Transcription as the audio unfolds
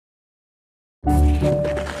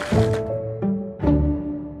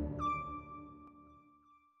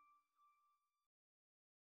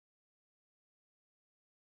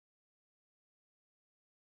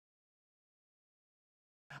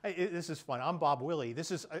This is fun. I'm Bob Willey.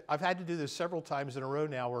 I've had to do this several times in a row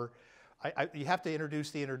now where you have to introduce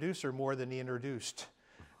the introducer more than the introduced,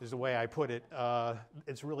 is the way I put it.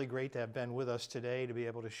 It's really great to have Ben with us today to be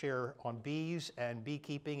able to share on bees and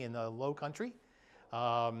beekeeping in the low country.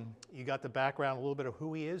 You got the background, a little bit of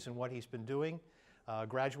who he is and what he's been doing.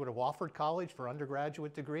 Graduate of Wofford College for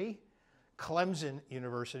undergraduate degree, Clemson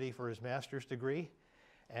University for his master's degree.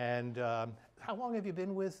 And how long have you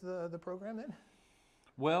been with the program then?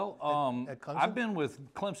 Well, at I've been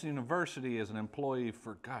with Clemson University as an employee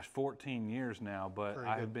for, 14 years now, but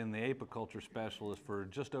I have been the apiculture specialist for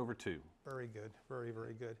just over 2. Very good, very,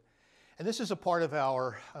 very good. And this is a part of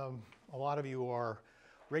our, a lot of you are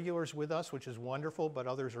regulars with us, which is wonderful, but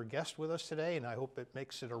others are guests with us today, and I hope it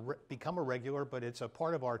makes it become a regular, but it's a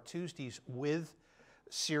part of our Tuesdays With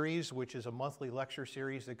series, which is a monthly lecture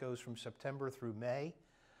series that goes from September through May.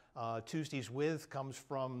 Tuesdays With comes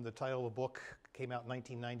from the title of a book, came out in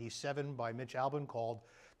 1997 by Mitch Albin called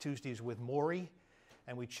Tuesdays with Maury.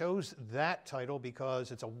 And we chose that title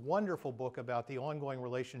because it's a wonderful book about the ongoing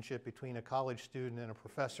relationship between a college student and a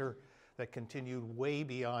professor that continued way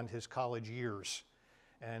beyond his college years.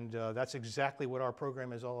 And that's exactly what our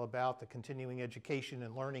program is all about, the continuing education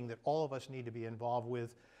and learning that all of us need to be involved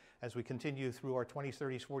with as we continue through our 20s,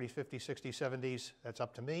 30s, 40s, 50s, 60s, 70s, that's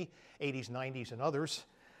up to me, 80s, 90s, and others,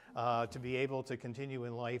 to be able to continue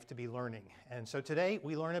in life to be learning. And so today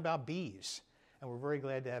we learn about bees, and we're very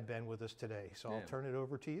glad to have Ben with us today. So I'll turn it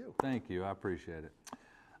over to you. Thank you, I appreciate it.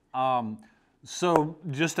 So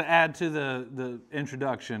just to add to the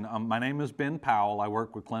introduction, my name is Ben Powell. I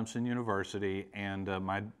work with Clemson University, and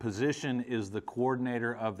my position is the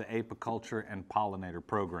coordinator of the apiculture and pollinator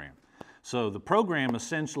program. So the program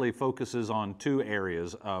essentially focuses on 2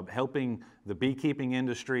 areas, helping the beekeeping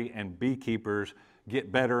industry and beekeepers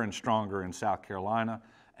get better and stronger in South Carolina,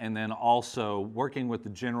 and then also working with the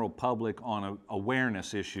general public on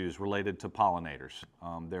awareness issues related to pollinators.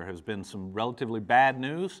 There has been some relatively bad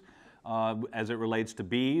news as it relates to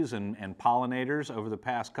bees and pollinators over the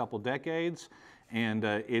past couple decades, and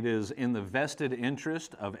it is in the vested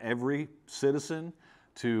interest of every citizen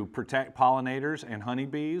to protect pollinators and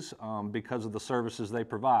honeybees because of the services they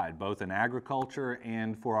provide, both in agriculture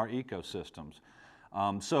and for our ecosystems.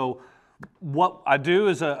 So what I do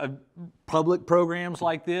is public programs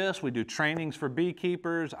like this. We do trainings for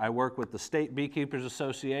beekeepers. I work with the State Beekeepers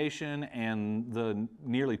Association and the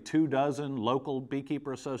nearly 24 local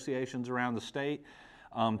beekeeper associations around the state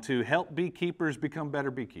to help beekeepers become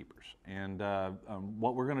better beekeepers. And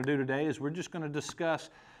what we're going to do today is we're just going to discuss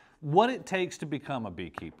what it takes to become a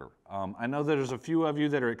beekeeper. I know that there's a few of you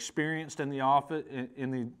that are experienced in the office,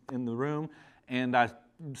 in the room, and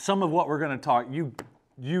some of what we're going to talk,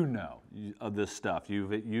 you know of this stuff.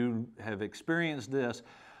 You have experienced this.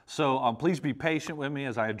 So please be patient with me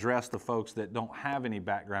as I address the folks that don't have any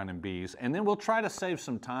background in bees. And then we'll try to save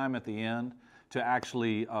some time at the end to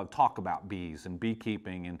actually talk about bees and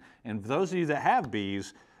beekeeping. And for those of you that have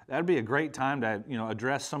bees, that'd be a great time to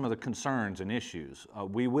address some of the concerns and issues.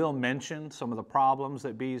 We will mention some of the problems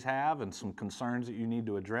that bees have and some concerns that you need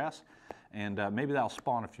to address. And maybe that'll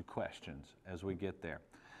spawn a few questions as we get there.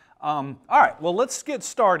 All right, well, let's get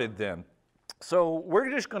started then. So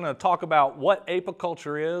we're just going to talk about what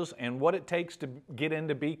apiculture is and what it takes to get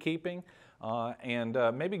into beekeeping, and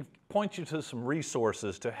maybe point you to some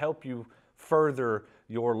resources to help you further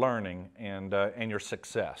your learning and your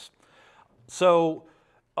success. So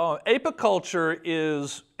apiculture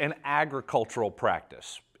is an agricultural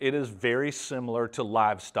practice. It is very similar to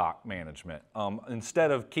livestock management.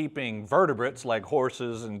 Instead of keeping vertebrates like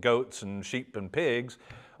horses and goats and sheep and pigs,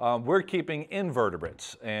 we're keeping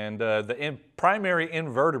invertebrates, and the primary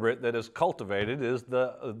invertebrate that is cultivated is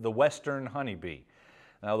the western honeybee.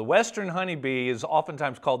 Now, the western honeybee is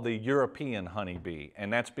oftentimes called the European honeybee,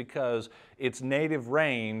 and that's because its native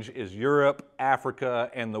range is Europe, Africa,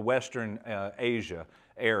 and the western Asia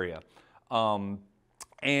area.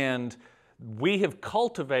 And we have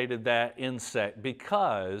cultivated that insect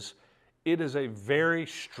because it is a very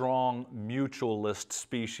strong mutualist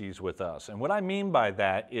species with us. And what I mean by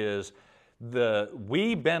that is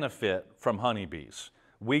we benefit from honeybees.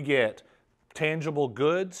 We get tangible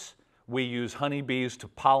goods. We use honeybees to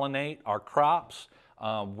pollinate our crops.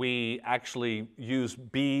 We actually use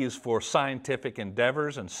bees for scientific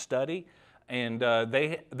endeavors and study. And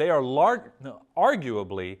they are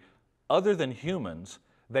arguably, other than humans,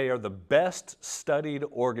 they are the best studied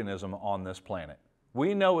organism on this planet.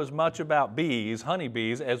 We know as much about bees,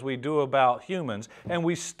 honeybees, as we do about humans, and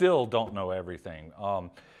we still don't know everything.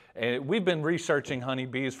 And we've been researching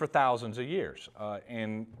honeybees for thousands of years,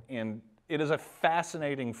 and It is a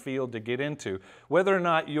fascinating field to get into, whether or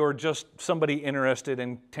not you're just somebody interested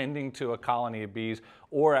in tending to a colony of bees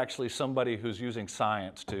or actually somebody who's using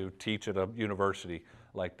science to teach at a university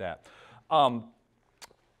like that.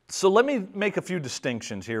 So let me make a few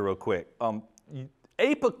distinctions here real quick.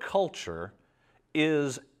 Apiculture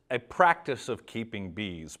is a practice of keeping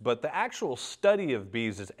bees, but the actual study of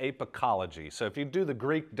bees is apicology. So if you do the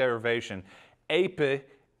Greek derivation, api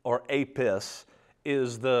or apis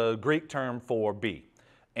is the Greek term for bee,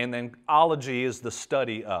 and then ology is the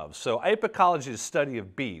study of. So apicology is the study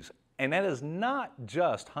of bees, and that is not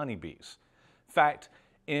just honeybees. In fact,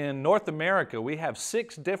 in North America, we have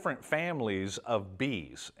 6 different families of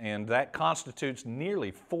bees, and that constitutes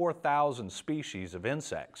nearly 4,000 species of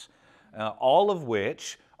insects, all of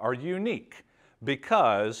which are unique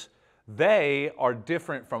because they are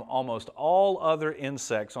different from almost all other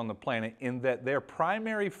insects on the planet in that their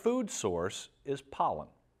primary food source is pollen.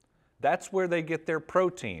 That's where they get their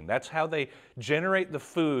protein. That's how they generate the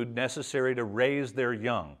food necessary to raise their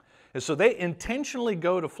young. And so they intentionally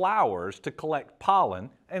go to flowers to collect pollen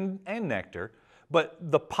and nectar, but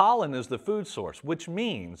the pollen is the food source, which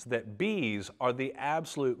means that bees are the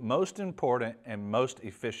absolute most important and most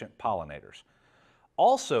efficient pollinators.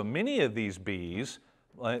 Also, many of these bees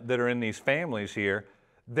that are in these families here,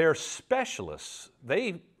 they're specialists.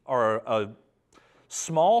 They are a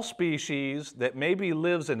small species that maybe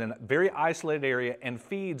lives in a very isolated area and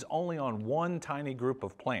feeds only on one tiny group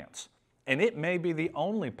of plants. And it may be the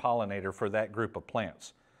only pollinator for that group of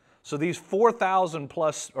plants. So these 4,000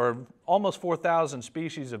 plus, or almost 4,000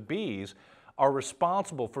 species of bees are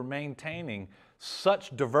responsible for maintaining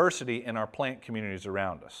such diversity in our plant communities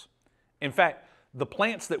around us. In fact, the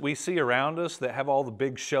plants that we see around us that have all the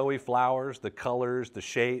big showy flowers, the colors, the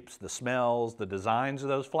shapes, the smells, the designs of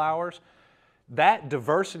those flowers, that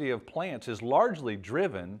diversity of plants is largely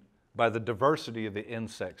driven by the diversity of the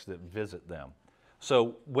insects that visit them.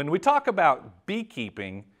 So when we talk about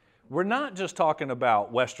beekeeping, we're not just talking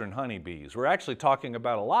about western honeybees. We're actually talking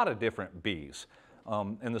about a lot of different bees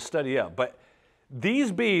in the study of. But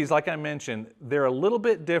these bees, like I mentioned, they're a little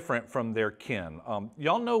bit different from their kin.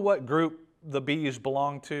 Y'all know what group the bees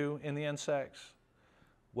belong to in the insects?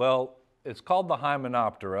 Well, it's called the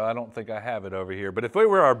Hymenoptera. I don't think I have it over here, but if we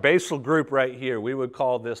were our basal group right here, we would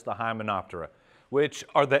call this the Hymenoptera, which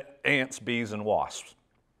are the ants, bees, and wasps.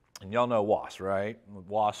 And y'all know wasps, right?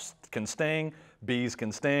 Wasps can sting, bees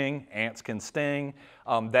can sting, ants can sting.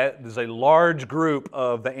 That is a large group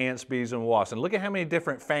of the ants, bees, and wasps. And look at how many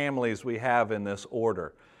different families we have in this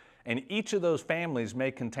order. And each of those families may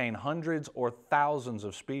contain hundreds or thousands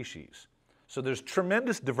of species. So there's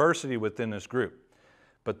tremendous diversity within this group.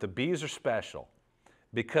 But the bees are special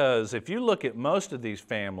because if you look at most of these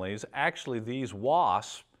families, actually these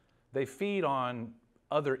wasps, they feed on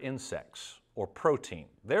other insects or protein.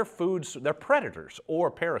 They're predators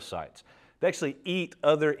or parasites. They actually eat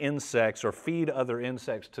other insects or feed other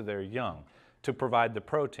insects to their young to provide the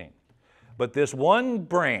protein. But this one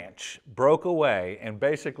branch broke away and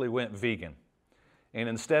basically went vegan. And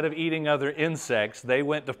instead of eating other insects, they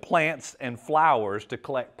went to plants and flowers to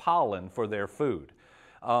collect pollen for their food.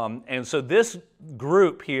 And so this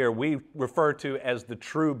group here we refer to as the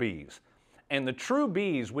true bees. And the true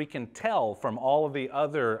bees we can tell from all of the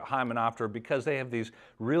other Hymenoptera because they have these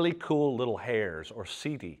really cool little hairs or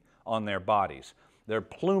setae on their bodies. They're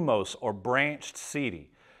plumose or branched setae.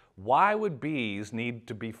 Why would bees need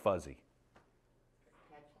to be fuzzy?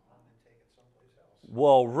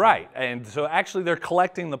 Well, right, and so actually they're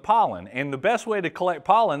collecting the pollen, and the best way to collect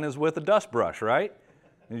pollen is with a dust brush, right?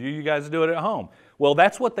 You guys do it at home. Well,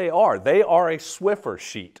 that's what they are. They are a Swiffer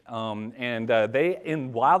sheet,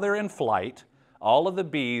 while they're in flight, all of the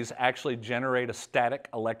bees actually generate a static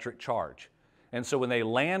electric charge. And so when they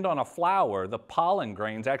land on a flower, the pollen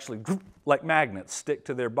grains actually, like magnets, stick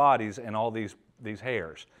to their bodies and all these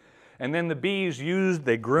hairs. And then the bees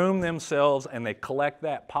they groom themselves and they collect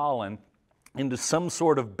that pollen into some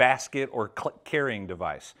sort of basket or carrying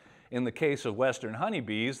device. In the case of western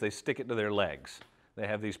honeybees, they stick it to their legs. They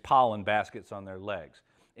have these pollen baskets on their legs.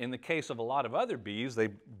 In the case of a lot of other bees,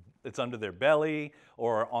 it's under their belly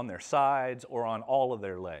or on their sides or on all of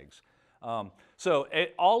their legs.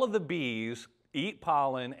 All of the bees eat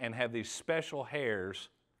pollen and have these special hairs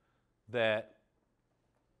that,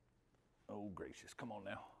 oh gracious, come on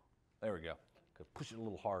now. There we go. Push it a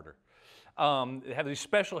little harder. They have these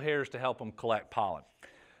special hairs to help them collect pollen.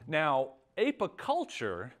 Now,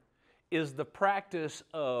 apiculture is the practice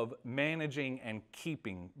of managing and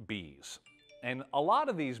keeping bees. And a lot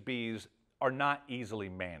of these bees are not easily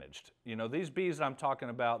managed. You know, these bees that I'm talking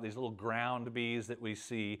about, these little ground bees that we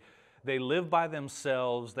see, They live by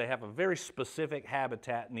themselves. They have a very specific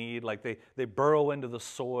habitat need, like they burrow into the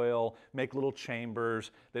soil, make little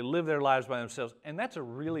chambers. They live their lives by themselves, and that's a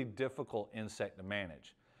really difficult insect to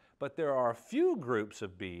manage. But there are a few groups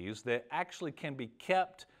of bees that actually can be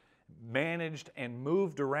kept, managed, and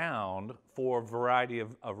moved around for a variety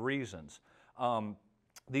of reasons.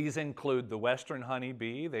 These include the western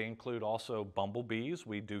honeybee. They include also bumblebees.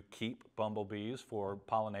 We do keep bumblebees for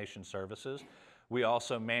pollination services. We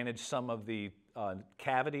also manage some of the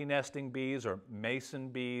cavity nesting bees, or mason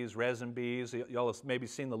bees, resin bees. Y'all have maybe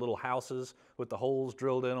seen the little houses with the holes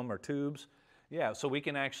drilled in them, or tubes. Yeah, so we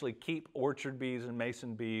can actually keep orchard bees and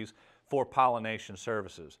mason bees for pollination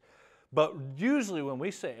services. But usually when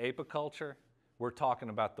we say apiculture, we're talking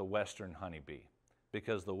about the western honeybee,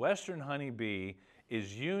 because the western honeybee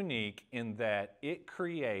is unique in that it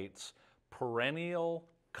creates perennial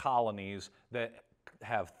colonies that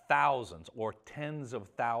have thousands or tens of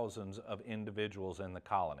thousands of individuals in the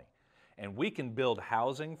colony. And we can build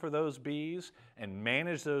housing for those bees and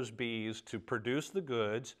manage those bees to produce the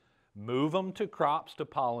goods, move them to crops to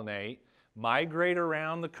pollinate, migrate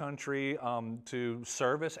around the country to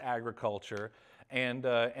service agriculture, and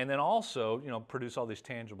then also, produce all these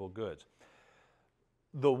tangible goods.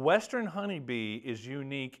 The western honeybee is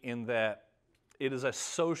unique in that it is a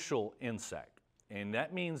social insect, and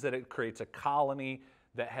that means that it creates a colony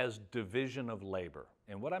that has division of labor.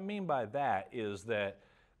 And what I mean by that is that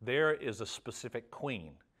there is a specific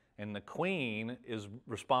queen, and the queen is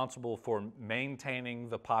responsible for maintaining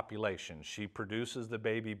the population. She produces the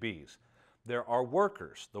baby bees. There are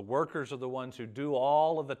workers. The workers are the ones who do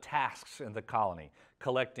all of the tasks in the colony,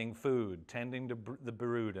 collecting food, tending to the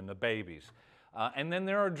brood and the babies. And then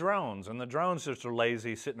there are drones, and the drones just are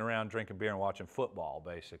lazy, sitting around drinking beer and watching football,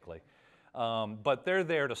 basically. But they're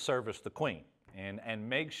there to service the queen and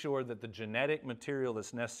make sure that the genetic material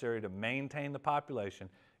that's necessary to maintain the population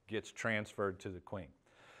gets transferred to the queen.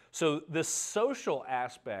 So this social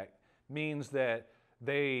aspect means that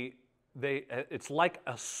it's like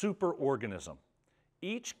a superorganism.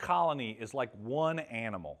 Each colony is like one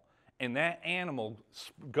animal, and that animal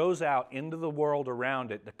goes out into the world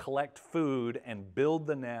around it to collect food and build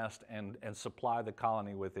the nest and supply the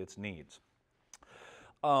colony with its needs.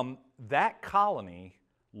 That colony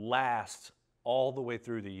lasts all the way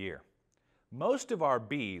through the year. Most of our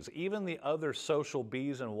bees, even the other social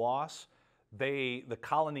bees and wasps, the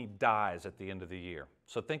colony dies at the end of the year.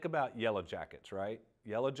 So think about yellow jackets, right?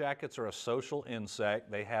 Yellow jackets are a social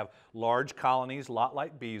insect. They have large colonies, a lot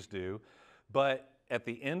like bees do. But at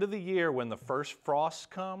the end of the year, when the first frosts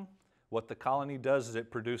come, what the colony does is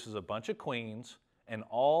it produces a bunch of queens, and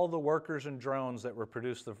all the workers and drones that were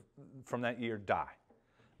produced from that year die.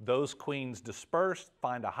 Those queens disperse,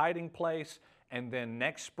 find a hiding place, and then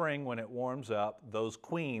next spring when it warms up, those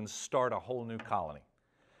queens start a whole new colony.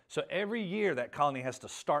 So every year that colony has to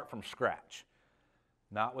start from scratch.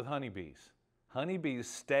 Not with honeybees. Honeybees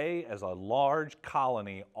stay as a large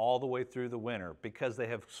colony all the way through the winter because they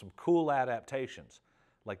have some cool adaptations,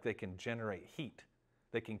 like they can generate heat,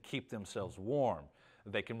 they can keep themselves warm,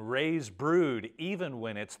 they can raise brood even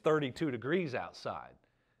when it's 32 degrees outside.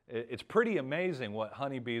 It's pretty amazing what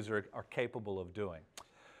honeybees are capable of doing.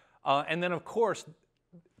 And then of course,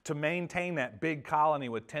 to maintain that big colony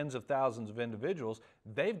with tens of thousands of individuals,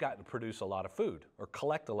 they've got to produce a lot of food or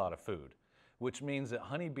collect a lot of food, which means that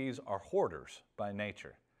honeybees are hoarders by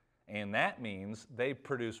nature. And that means they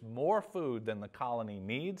produce more food than the colony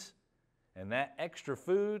needs, and that extra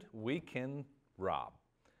food we can rob.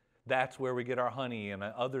 That's where we get our honey and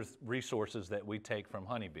other resources that we take from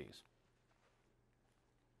honeybees.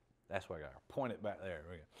 That's where I got to point it back there.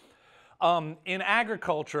 In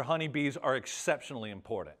agriculture, honeybees are exceptionally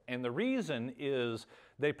important, and the reason is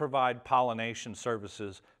they provide pollination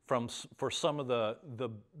services for some of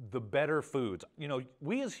the better foods. You know,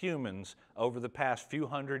 we as humans over the past few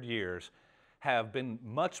hundred years have been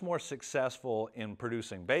much more successful in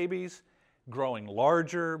producing babies, growing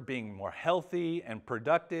larger, being more healthy and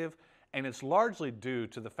productive, and it's largely due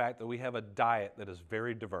to the fact that we have a diet that is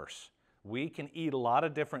very diverse. We can eat a lot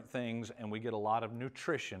of different things and we get a lot of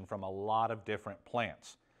nutrition from a lot of different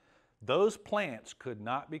plants. Those plants could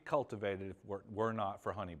not be cultivated if it were not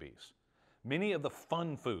for honeybees. Many of the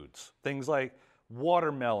fun foods, things like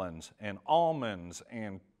watermelons and almonds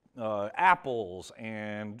and apples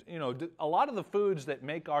and a lot of the foods that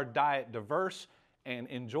make our diet diverse and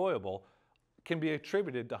enjoyable can be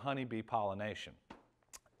attributed to honeybee pollination.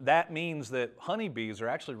 That means that honeybees are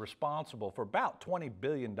actually responsible for about $20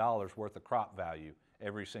 billion worth of crop value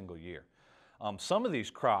every single year. Some of these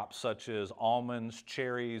crops, such as almonds,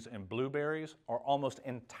 cherries, and blueberries, are almost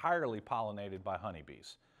entirely pollinated by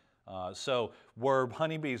honeybees. So were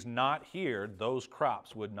honeybees not here, those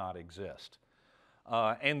crops would not exist.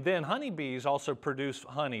 And then honeybees also produce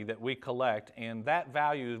honey that we collect, and that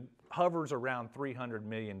value hovers around $300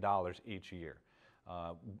 million each year.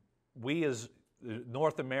 We as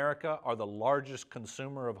North America are the largest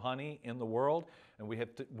consumer of honey in the world, and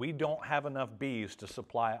we don't have enough bees to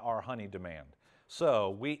supply our honey demand.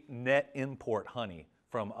 So we net import honey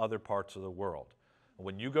from other parts of the world.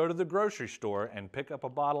 When you go to the grocery store and pick up a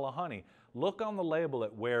bottle of honey, look on the label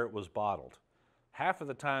at where it was bottled. Half of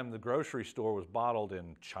the time the grocery store was bottled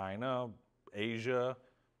in China, Asia,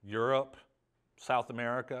 Europe, South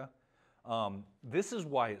America. This is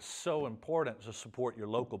why it's so important to support your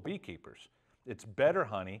local beekeepers. It's better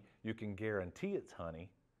honey, you can guarantee it's honey,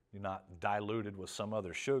 you're not diluted with some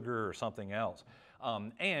other sugar or something else.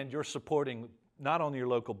 And you're supporting not only your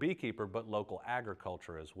local beekeeper, but local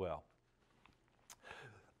agriculture as well.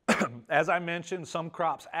 As I mentioned, some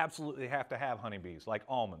crops absolutely have to have honeybees, like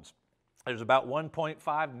almonds. There's about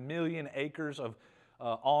 1.5 million acres of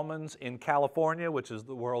almonds in California, which is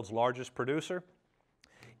the world's largest producer.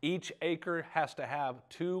 Each acre has to have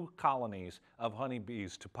 2 colonies of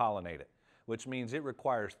honeybees to pollinate it, which means it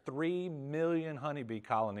requires 3 million honeybee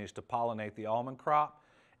colonies to pollinate the almond crop,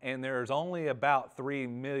 and there's only about 3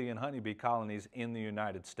 million honeybee colonies in the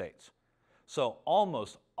United States. So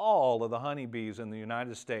almost all of the honeybees in the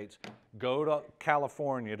United States go to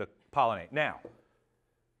California to pollinate. Now,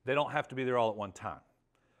 they don't have to be there all at one time.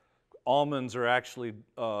 Almonds are actually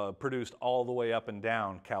produced all the way up and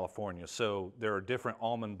down California, so there are different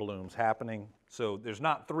almond blooms happening. So there's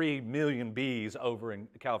not 3 million bees over in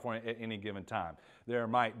California at any given time. There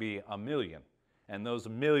might be 1 million, and those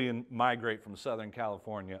 1 million migrate from Southern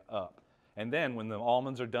California up. And then when the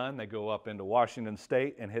almonds are done, they go up into Washington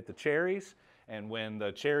State and hit the cherries. And when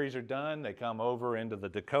the cherries are done, they come over into the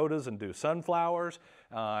Dakotas and do sunflowers.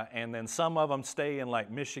 And then some of them stay in like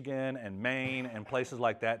Michigan and Maine and places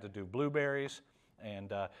like that to do blueberries.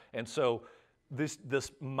 And so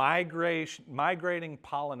this migrating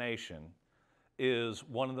pollination is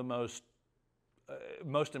one of the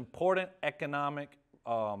most important economic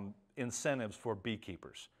incentives for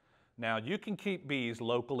beekeepers. Now, you can keep bees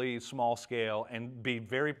locally, small scale, and be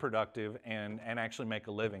very productive and actually make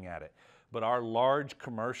a living at it. But our large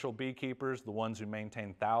commercial beekeepers, the ones who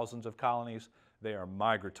maintain thousands of colonies, they are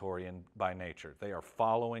migratory by nature. They are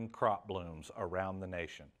following crop blooms around the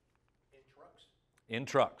nation. In trucks? In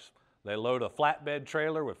trucks. They load a flatbed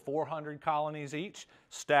trailer with 400 colonies each,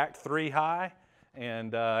 stacked 3 high,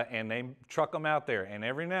 and they truck them out there. And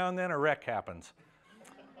every now and then a wreck happens.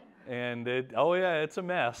 And oh yeah, it's a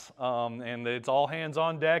mess. And it's all hands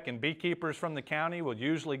on deck, and beekeepers from the county will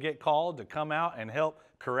usually get called to come out and help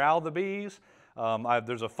corral the bees.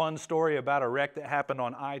 There's a fun story about a wreck that happened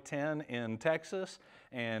on I-10 in Texas,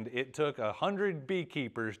 and it took 100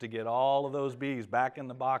 beekeepers to get all of those bees back in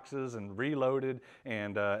the boxes and reloaded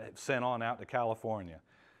and sent on out to California.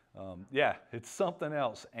 Yeah, it's something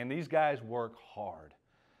else, and these guys work hard.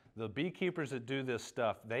 The beekeepers that do this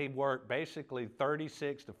stuff, they work basically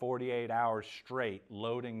 36 to 48 hours straight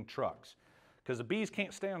loading trucks, because the bees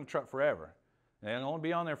can't stay on the truck forever. They only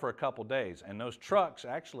be on there for a couple days, and those trucks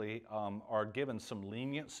actually are given some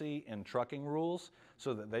leniency in trucking rules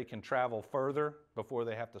so that they can travel further before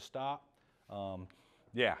they have to stop.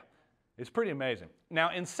 Yeah, it's pretty amazing.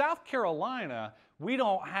 Now in South Carolina, we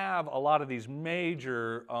don't have a lot of these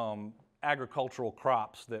major agricultural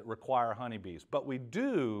crops that require honeybees, but we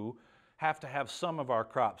do have to have some of our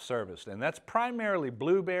crops serviced, and that's primarily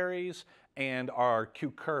blueberries and our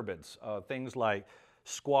cucurbids, things like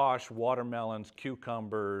squash, watermelons,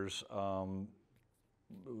 cucumbers,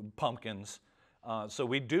 pumpkins. So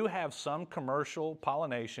we do have some commercial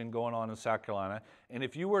pollination going on in South Carolina, and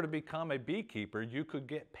if you were to become a beekeeper, you could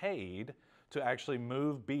get paid to actually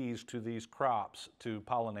move bees to these crops to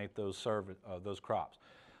pollinate those crops.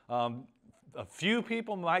 A few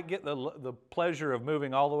people might get the pleasure of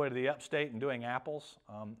moving all the way to the upstate and doing apples.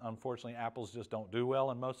 Unfortunately, apples just don't do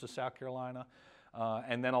well in most of South Carolina.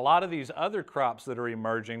 And then a lot of these other crops that are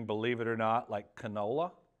emerging, believe it or not, like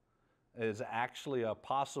canola, is actually a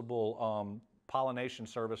possible pollination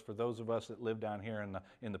service for those of us that live down here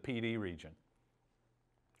in the PD region.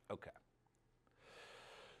 Okay.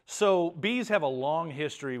 So bees have a long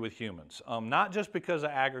history with humans, not just because of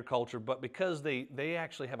agriculture, but because they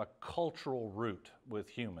actually have a cultural root with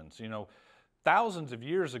humans. You know, thousands of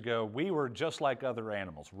years ago, we were just like other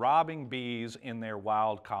animals, robbing bees in their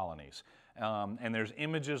wild colonies. And there's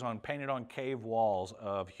images painted on cave walls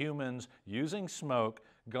of humans using smoke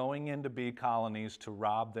going into bee colonies to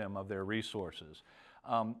rob them of their resources.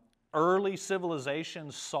 Early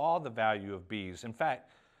civilizations saw the value of bees. In fact,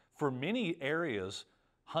 for many areas,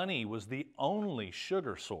 honey was the only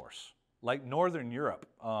sugar source. Like Northern Europe,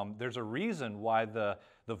 there's a reason why the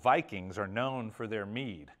Vikings are known for their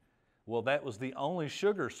mead. Well, that was the only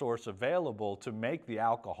sugar source available to make the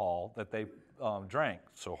alcohol that they drank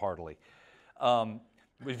so heartily.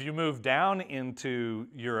 If you move down into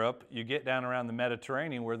Europe, you get down around the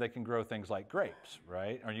Mediterranean where they can grow things like grapes,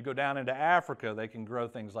 right? Or you go down into Africa, they can grow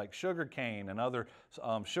things like sugar cane and other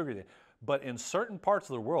sugar. But in certain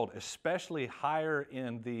parts of the world, especially higher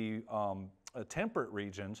in the temperate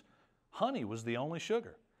regions, honey was the only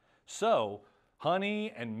sugar. So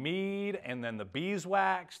honey and mead and then the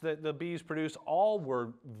beeswax that the bees produce all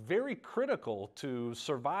were very critical to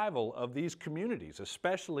survival of these communities,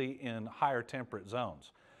 especially in higher temperate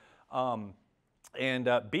zones.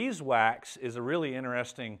 Beeswax is a really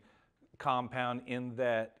interesting compound in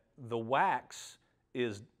that the wax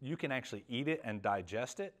is, you can actually eat it and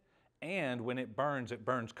digest it, and when it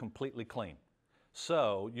burns completely clean.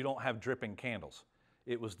 So you don't have dripping candles.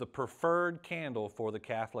 It was the preferred candle for the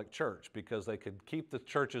Catholic Church because they could keep the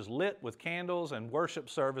churches lit with candles and worship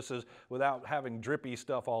services without having drippy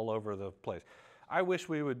stuff all over the place. I wish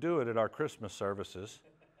we would do it at our Christmas services,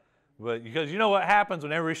 but because you know what happens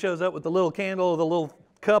when everybody shows up with the little candle, the little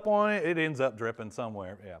cup on it, it ends up dripping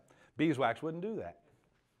somewhere. Yeah, beeswax wouldn't do that.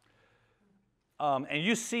 And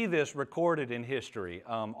you see this recorded in history,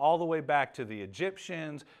 all the way back to the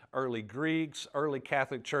Egyptians, early Greeks, early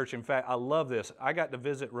Catholic Church. In fact, I love this. I got to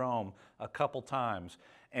visit Rome a couple times,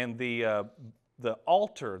 and the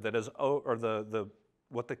altar that is, or the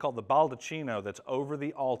what they call the baldacchino that's over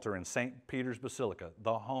the altar in St. Peter's Basilica,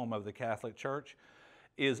 the home of the Catholic Church,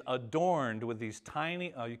 is adorned with these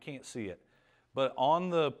tiny, oh, you can't see it, but on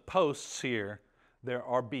the posts here, there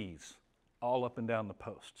are bees all up and down the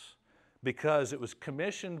posts, because it was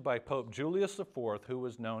commissioned by Pope Julius IV, who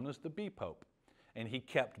was known as the Bee Pope. And he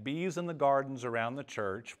kept bees in the gardens around the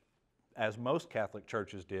church, as most Catholic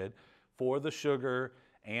churches did, for the sugar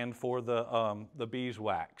and for the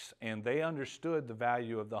beeswax. And they understood the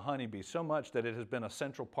value of the honeybee so much that it has been a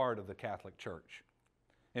central part of the Catholic Church.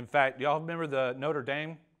 In fact, y'all remember the Notre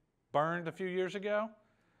Dame burned a few years ago?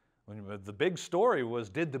 The big story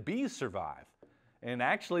was, did the bees survive? And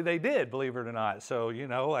actually they did, believe it or not. So, you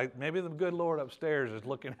know, maybe the good Lord upstairs is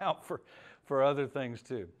looking out for other things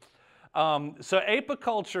too. So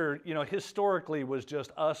apiculture, you know, historically was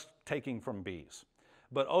just us taking from bees.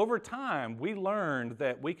 But over time, we learned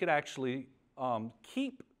that we could actually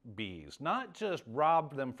keep bees, not just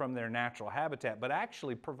rob them from their natural habitat, but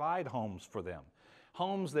actually provide homes for them.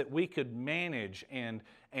 Homes that we could manage and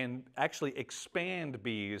actually expand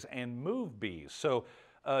bees and move bees. So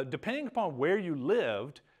depending upon where you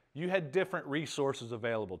lived, you had different resources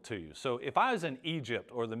available to you. So if I was in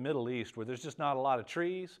Egypt or the Middle East where there's just not a lot of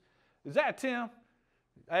trees, is that Tim?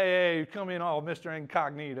 Hey, come in all Mr.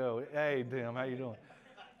 Incognito. Hey, Tim, how you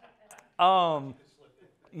doing?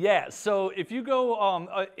 Yeah, so if you go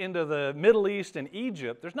into the Middle East and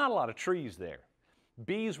Egypt, there's not a lot of trees there.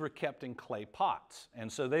 Bees were kept in clay pots,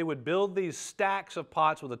 and so they would build these stacks of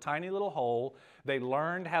pots with a tiny little hole. They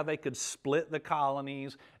learned how they could split the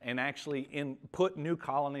colonies and actually put new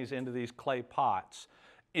colonies into these clay pots.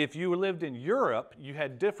 If you lived in Europe, you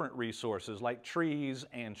had different resources like trees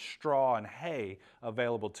and straw and hay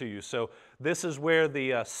available to you. So this is where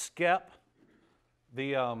the skep,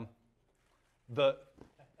 the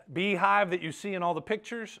beehive that you see in all the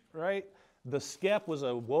pictures, right? The skep was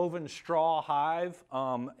a woven straw hive,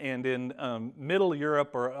 and in Middle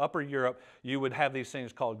Europe or Upper Europe, you would have these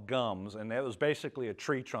things called gums, and that was basically a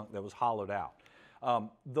tree trunk that was hollowed out.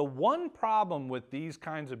 The one problem with these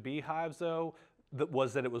kinds of beehives, though,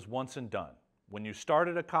 was that it was once and done. When you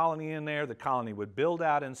started a colony in there, the colony would build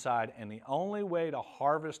out inside, and the only way to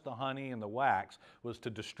harvest the honey and the wax was to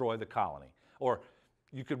destroy the colony. Or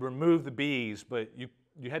you could remove the bees, but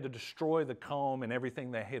you had to destroy the comb and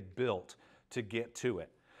everything they had built to get to it.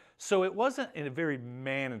 So it wasn't a very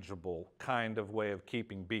manageable kind of way of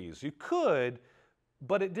keeping bees. You could,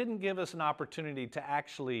 but it didn't give us an opportunity to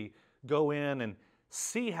actually go in and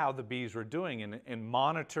see how the bees were doing and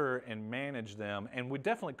monitor and manage them, and we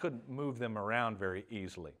definitely couldn't move them around very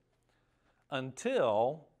easily.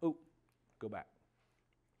 Until, go back.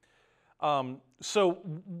 So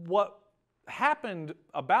what happened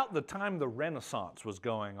about the time the Renaissance was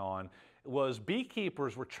going on was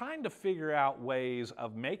beekeepers were trying to figure out ways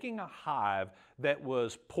of making a hive that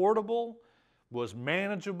was portable, was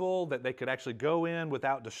manageable, that they could actually go in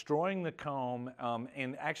without destroying the comb,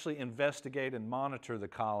 and actually investigate and monitor the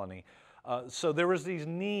colony. So there was these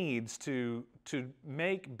needs to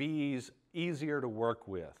make bees easier to work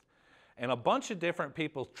with. And a bunch of different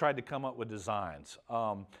people tried to come up with designs.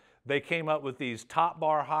 They came up with these top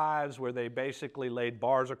bar hives where they basically laid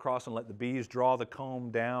bars across and let the bees draw the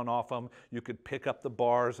comb down off them. You could pick up the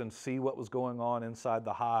bars and see what was going on inside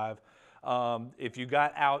the hive. If you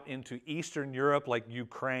got out into Eastern Europe, like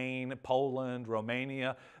Ukraine, Poland,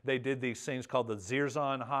 Romania, they did these things called the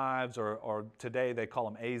Zirzan hives, or today they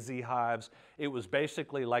call them AZ hives. It was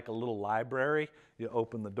basically like a little library. You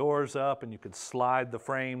open the doors up and you could slide the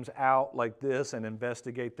frames out like this and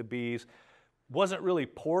investigate the bees. Wasn't really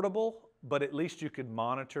portable, but at least you could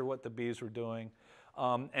monitor what the bees were doing.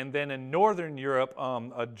 And then in Northern Europe,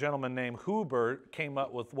 a gentleman named Huber came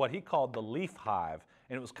up with what he called the leaf hive.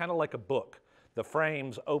 And it was kind of like a book. The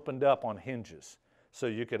frames opened up on hinges. So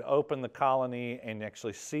you could open the colony and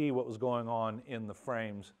actually see what was going on in the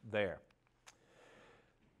frames there.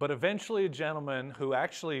 But eventually a gentleman who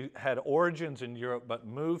actually had origins in Europe but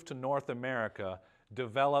moved to North America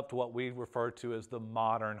developed what we refer to as the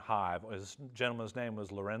modern hive. His gentleman's name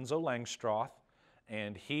was Lorenzo Langstroth,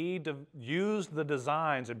 and he used the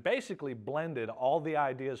designs and basically blended all the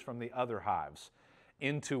ideas from the other hives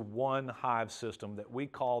into one hive system that we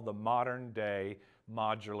call the modern day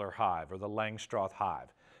modular hive, or the Langstroth hive.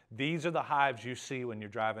 These are the hives you see when you're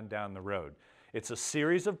driving down the road. It's a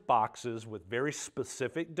series of boxes with very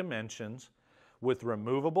specific dimensions, with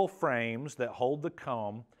removable frames that hold the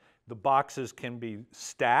comb. The boxes can be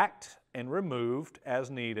stacked and removed as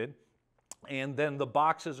needed. And then the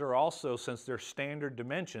boxes are also, since they're standard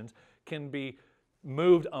dimensions, can be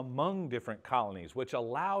moved among different colonies, which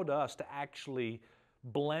allowed us to actually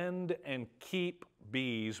blend and keep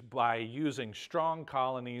bees by using strong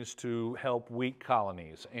colonies to help weak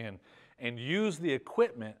colonies, and use the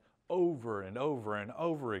equipment over and over and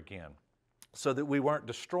over again so that we weren't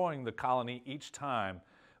destroying the colony each time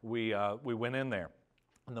we went in there.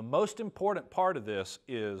 And the most important part of this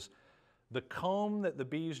is the comb that the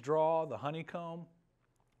bees draw, the honeycomb,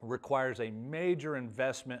 requires a major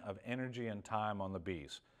investment of energy and time on the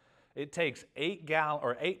bees. It takes 8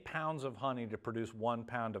 pounds of honey to produce 1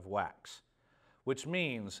 pound of wax, which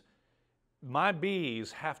means my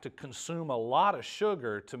bees have to consume a lot of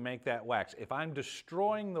sugar to make that wax. If I'm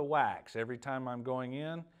destroying the wax every time I'm going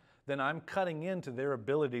in, then I'm cutting into their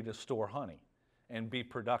ability to store honey and be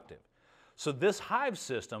productive. So this hive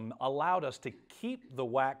system allowed us to keep the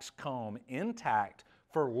wax comb intact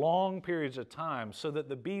for long periods of time so that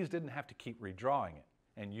the bees didn't have to keep redrawing it,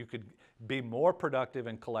 and you could be more productive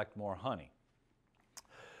and collect more honey.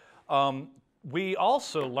 We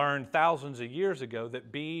also learned thousands of years ago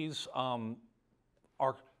that bees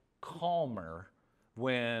are calmer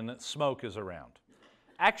when smoke is around.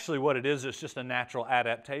 Actually, what it is just a natural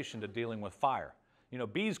adaptation to dealing with fire. You know,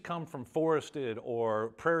 bees come from forested or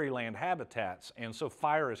prairie land habitats, and so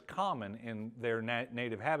fire is common in their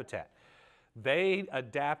native habitat. They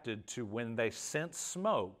adapted to when they sense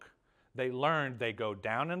smoke, they learned they go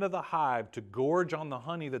down into the hive to gorge on the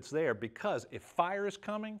honey that's there, because if fire is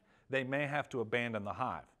coming, they may have to abandon the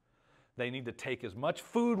hive. They need to take as much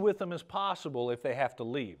food with them as possible if they have to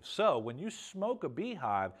leave. So when you smoke a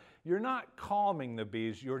beehive, you're not calming the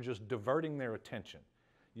bees, you're just diverting their attention.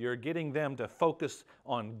 You're getting them to focus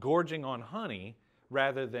on gorging on honey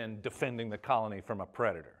rather than defending the colony from a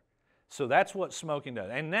predator. So that's what smoking does.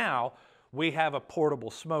 And now we have a portable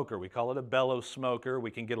smoker. We call it a bellows smoker.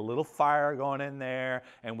 We can get a little fire going in there,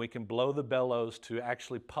 and we can blow the bellows to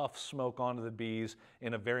actually puff smoke onto the bees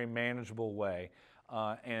in a very manageable way.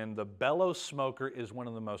 And the bellows smoker is one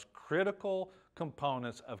of the most critical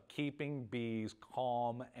components of keeping bees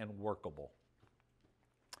calm and workable.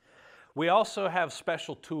 We also have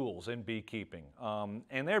special tools in beekeeping,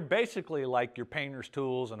 and they're basically like your painter's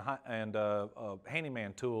tools and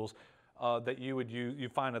handyman tools that you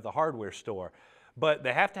find at the hardware store. But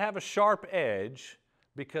they have to have a sharp edge,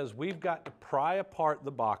 because we've got to pry apart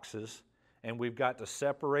the boxes, and we've got to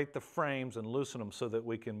separate the frames and loosen them so that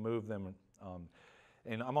we can move them.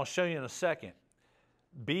 And I'm going to show you in a second.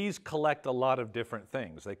 Bees collect a lot of different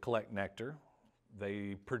things. They collect nectar,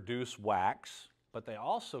 they produce wax, but they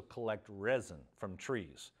also collect resin from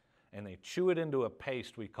trees, and they chew it into a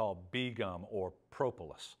paste we call bee gum or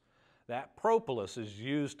propolis. That propolis is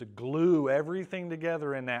used to glue everything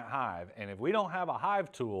together in that hive, and if we don't have a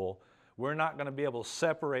hive tool, we're not going to be able to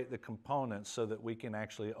separate the components so that we can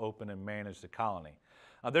actually open and manage the colony.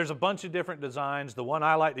 There's a bunch of different designs. The one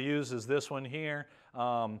I like to use is this one here,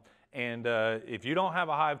 and if you don't have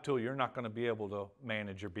a hive tool, you're not going to be able to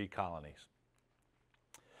manage your bee colonies.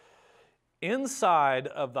 Inside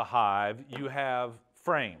of the hive, you have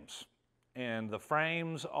frames, and the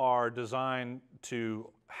frames are designed to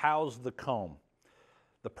house the comb.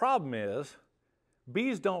 The problem is,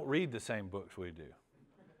 bees don't read the same books we do.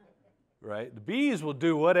 right? The bees will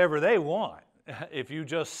do whatever they want. If you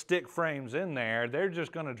just stick frames in there, they're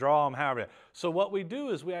just going to draw them however. So what we do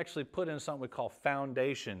is we actually put in something we call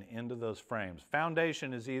foundation into those frames.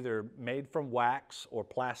 Foundation is either made from wax or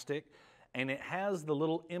plastic, and it has the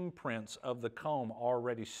little imprints of the comb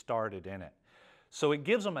already started in it. So it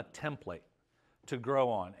gives them a template to grow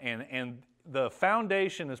on. And the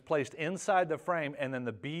foundation is placed inside the frame, and then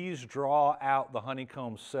the bees draw out the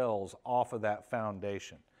honeycomb cells off of that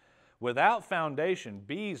foundation. Without foundation,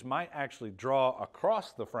 bees might actually draw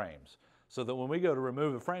across the frames, so that when we go to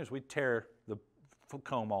remove the frames, we tear the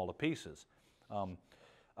comb all to pieces.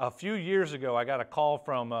 A few years ago, I got a call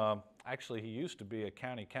from, actually he used to be a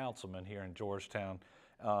county councilman here in Georgetown.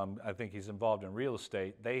 I think he's involved in real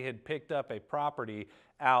estate. They had picked up a property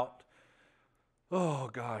out, oh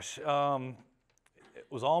gosh, it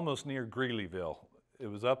was almost near Greeleyville. It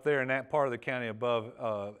was up there in that part of the county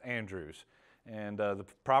above Andrews. And the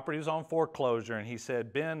property was on foreclosure, and he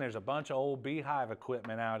said, Ben, there's a bunch of old beehive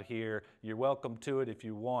equipment out here. You're welcome to it if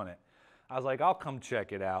you want it. I was like, I'll come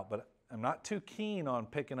check it out, but I'm not too keen on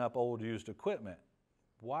picking up old used equipment.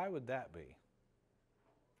 Why would that be?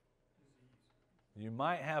 You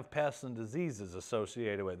might have pests and diseases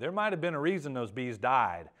associated with it. There might have been a reason those bees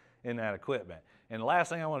died in that equipment. And the last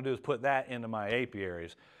thing I want to do is put that into my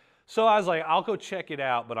apiaries. So I was like, I'll go check it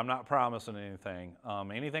out, but I'm not promising anything.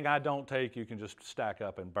 Anything I don't take, you can just stack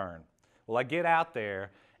up and burn. Well, I get out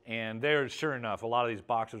there, and there's, sure enough, a lot of these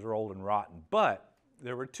boxes are old and rotten. But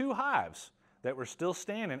there were 2 hives that were still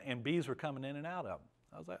standing, and bees were coming in and out of them.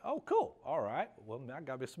 I was like, oh, cool. All right. Well, I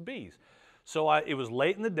got me some bees. So it was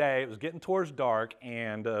late in the day. It was getting towards dark,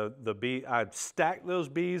 and I'd stacked those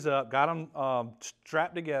bees up, got them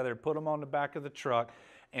strapped together, put them on the back of the truck,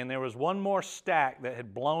 and there was one more stack that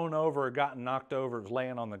had blown over or gotten knocked over. It was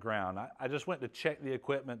laying on the ground. I just went to check the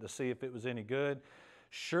equipment to see if it was any good.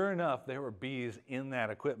 Sure enough, there were bees in that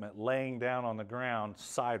equipment laying down on the ground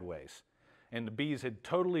sideways. And the bees had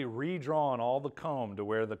totally redrawn all the comb to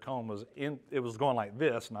where the comb was in. It was going like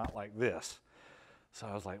this, not like this. So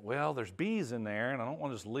I was like, well, there's bees in there, and I don't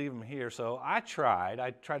want to just leave them here. So I tried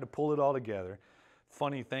to pull it all together.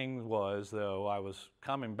 Funny thing was, though, I was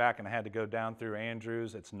coming back and I had to go down through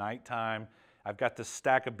Andrews. It's nighttime. I've got this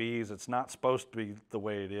stack of bees. It's not supposed to be the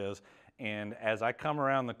way it is. And as I come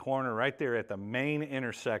around the corner right there at the main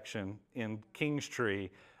intersection in Kingstree,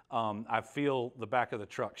 I feel the back of the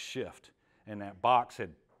truck shift. And that box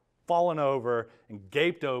had fallen over and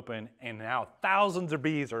gaped open, and now thousands of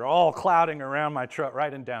bees are all clouding around my truck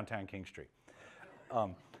right in downtown Kingstree.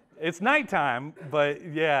 It's nighttime, but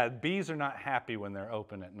yeah, bees are not happy when they're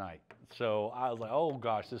open at night. So I was like, oh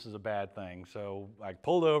gosh, this is a bad thing. So I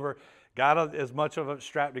pulled over, got as much of it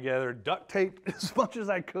strapped together, duct taped as much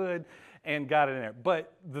as I could, and got it in there.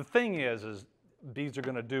 But the thing is bees are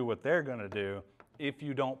gonna do what they're gonna do if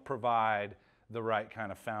you don't provide the right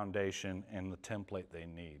kind of foundation and the template they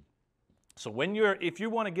need. So if you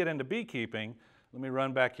want to get into beekeeping, let me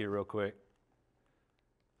run back here real quick.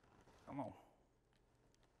 Come on.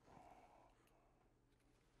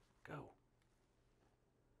 Go.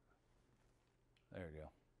 There you go.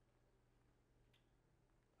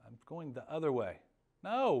 I'm going the other way.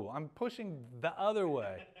 No, I'm pushing the other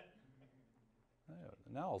way.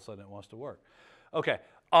 Now all of a sudden it wants to work. Okay,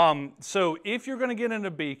 so if you're going to get into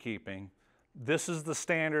beekeeping, this is the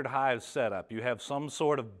standard hive setup. You have some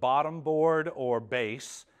sort of bottom board or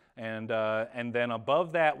base, and then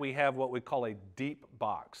above that we have what we call a deep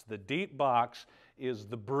box. The deep box is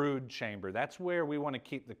the brood chamber. That's where we want to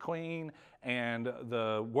keep the queen and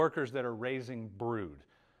the workers that are raising brood.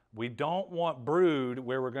 We don't want brood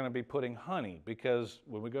where we're going to be putting honey, because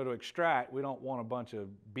when we go to extract, we don't want a bunch of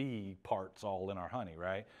bee parts all in our honey,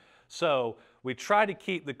 right? So we try to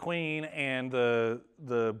keep the queen and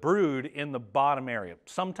the brood in the bottom area.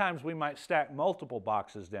 Sometimes we might stack multiple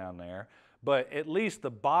boxes down there, but at least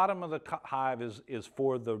the bottom of the hive is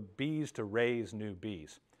for the bees to raise new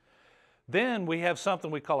bees. Then we have something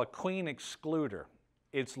we call a queen excluder.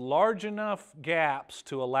 It's large enough gaps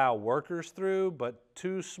to allow workers through, but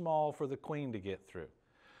too small for the queen to get through.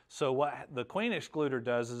 So what the queen excluder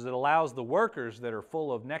does is it allows the workers that are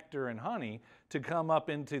full of nectar and honey to come up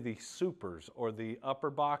into the supers or the upper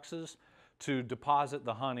boxes to deposit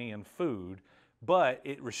the honey and food, but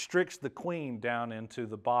it restricts the queen down into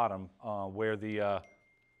the bottom where the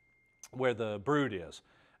brood is.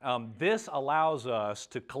 This allows us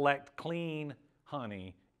to collect clean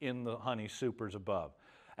honey in the honey supers above.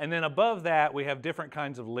 And then above that, we have different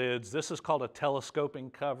kinds of lids. This is called a telescoping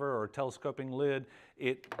cover or telescoping lid.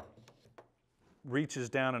 It reaches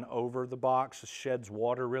down and over the box, sheds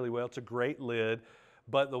water really well. It's a great lid.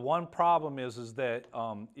 But the one problem is that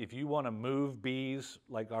if you want to move bees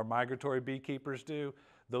like our migratory beekeepers do,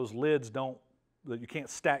 those lids don't, you can't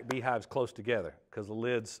stack beehives close together because the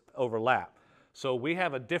lids overlap. So we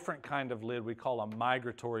have a different kind of lid we call a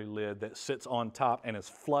migratory lid that sits on top and is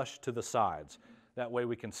flush to the sides. That way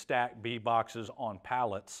we can stack bee boxes on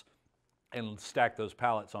pallets and stack those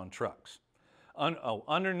pallets on trucks.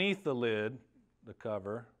 Underneath the lid, the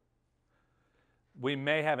cover, we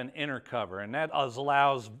may have an inner cover, and that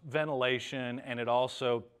allows ventilation, and it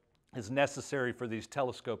also is necessary for these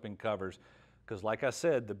telescoping covers because, like I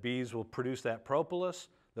said, the bees will produce that propolis,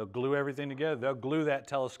 they'll glue everything together, they'll glue that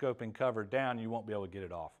telescoping cover down, you won't be able to get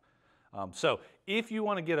it off. So if you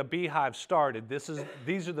want to get a beehive started,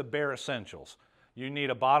 these are the bare essentials. You need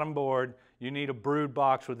a bottom board, you need a brood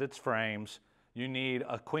box with its frames, you need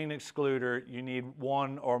a queen excluder, you need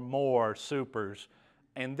one or more supers,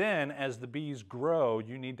 and then as the bees grow,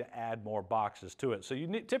 you need to add more boxes to it. So you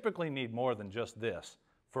typically need more than just this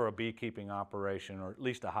for a beekeeping operation, or at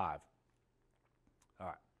least a hive. All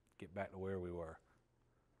right, get back to where we were.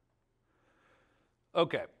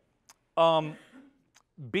 Okay,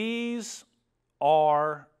 bees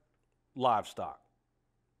are livestock.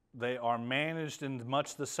 They are managed in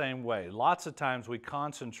much the same way. Lots of times we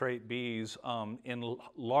concentrate bees in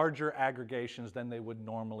larger aggregations than they would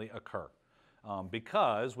normally occur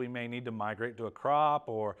because we may need to migrate to a crop,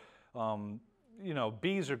 or you know,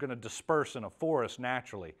 bees are going to disperse in a forest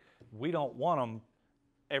naturally. We don't want them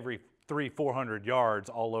every 300-400 yards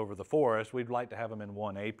all over the forest. We'd like to have them in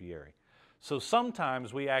one apiary. So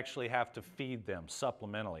sometimes we actually have to feed them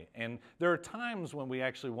supplementally. And there are times when we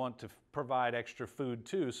actually want to provide extra food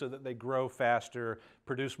too so that they grow faster,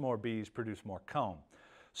 produce more bees, produce more comb.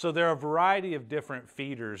 So there are a variety of different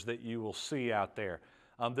feeders that you will see out there.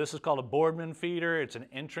 This is called a Boardman feeder. It's an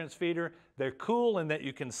entrance feeder. They're cool in that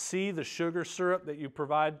you can see the sugar syrup that you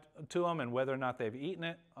provide to them and whether or not they've eaten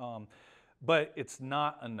it, but it's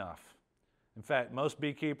not enough. In fact, most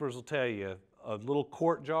beekeepers will tell you a little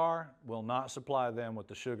quart jar will not supply them with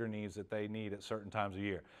the sugar needs that they need at certain times of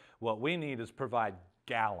year. What we need is provide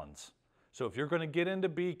gallons. So if you're going to get into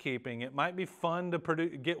beekeeping, it might be fun to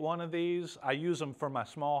get one of these. I use them for my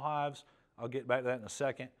small hives. I'll get back to that in a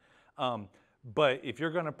second. But if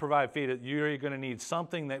you're going to provide feed, you're going to need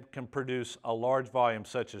something that can produce a large volume,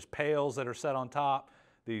 such as pails that are set on top,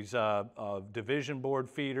 these division board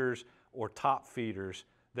feeders or top feeders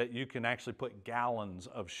that you can actually put gallons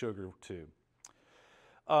of sugar to.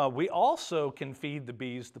 We also can feed the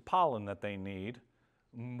bees the pollen that they need.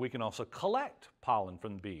 We can also collect pollen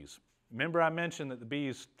from the bees. Remember I mentioned that the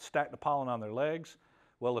bees stack the pollen on their legs?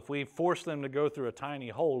 Well, if we force them to go through a tiny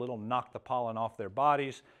hole, it'll knock the pollen off their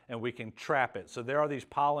bodies and we can trap it. So there are these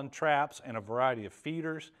pollen traps and a variety of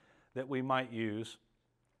feeders that we might use.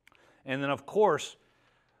 And then of course,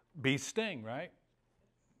 bees sting, right?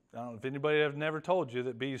 I don't know if anybody has never told you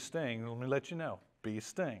that bees sting. Let me let you know, bees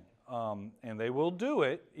sting. And they will do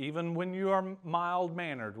it even when you are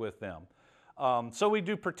mild-mannered with them. So we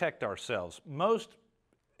do protect ourselves. Most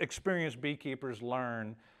experienced beekeepers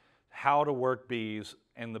learn how to work bees,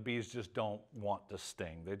 and the bees just don't want to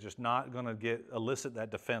sting. They're just not going to elicit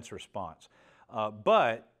that defense response.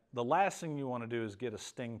 But the last thing you want to do is get a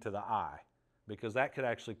sting to the eye, because that could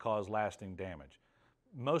actually cause lasting damage.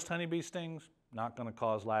 Most honeybee stings, not going to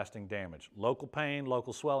cause lasting damage. Local pain,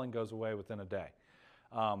 local swelling goes away within a day.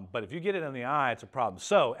 But if you get it in the eye, it's a problem.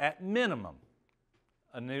 So at minimum,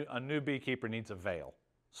 a new beekeeper needs a veil,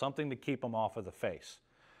 something to keep them off of the face.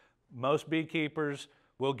 Most beekeepers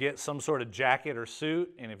will get some sort of jacket or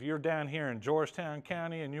suit, and if you're down here in Georgetown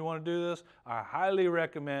County and you want to do this, I highly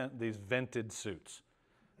recommend these vented suits.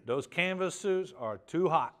 Those canvas suits are too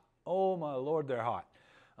hot. Oh my Lord, they're hot.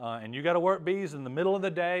 And you got to work bees in the middle of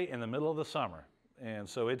the day, in the middle of the summer. And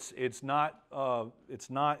so it's not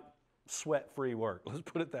sweat-free work, let's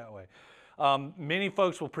put it that way. Many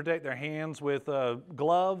folks will protect their hands with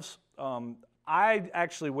gloves. I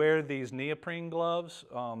actually wear these neoprene gloves,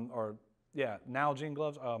 Nalgene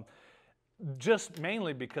gloves, just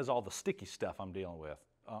mainly because all the sticky stuff I'm dealing with.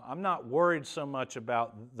 I'm not worried so much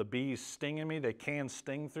about the bees stinging me. They can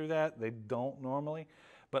sting through that. They don't normally.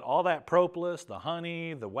 But all that propolis, the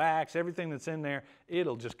honey, the wax, everything that's in there,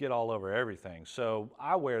 it'll just get all over everything. So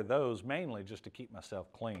I wear those mainly just to keep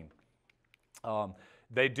myself clean.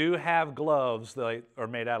 They do have gloves that are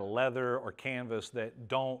made out of leather or canvas that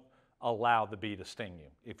don't allow the bee to sting you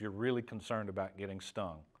if you're really concerned about getting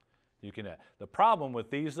stung. You can. The problem with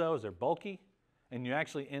these though is they're bulky, and you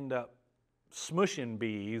actually end up smushing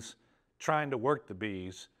bees trying to work the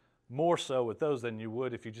bees more so with those than you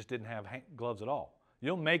would if you just didn't have gloves at all.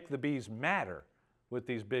 You'll make the bees madder with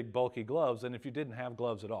these big bulky gloves than if you didn't have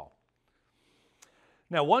gloves at all.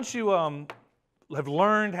 Now, once you have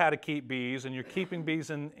learned how to keep bees and you're keeping bees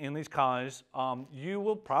in these colonies, you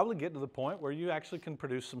will probably get to the point where you actually can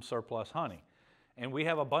produce some surplus honey. And we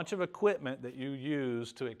have a bunch of equipment that you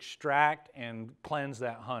use to extract and cleanse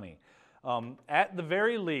that honey. At the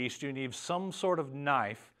very least, you need some sort of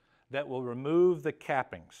knife that will remove the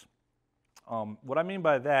cappings. What I mean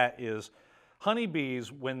by that is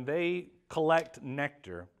honeybees, when they collect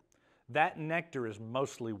nectar, that nectar is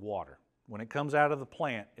mostly water. When it comes out of the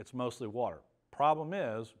plant, it's mostly water. Problem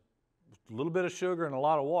is, a little bit of sugar and a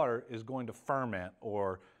lot of water is going to ferment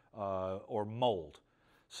or mold.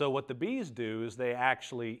 So what the bees do is they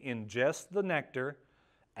actually ingest the nectar,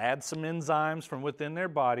 add some enzymes from within their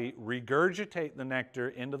body, regurgitate the nectar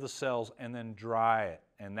into the cells, and then dry it.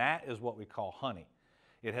 And that is what we call honey.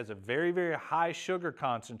 It has a very, very high sugar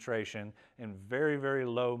concentration and very, very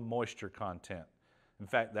low moisture content. In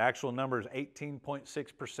fact, the actual number is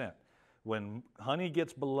 18.6%. When honey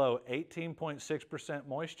gets below 18.6%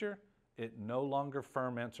 moisture, it no longer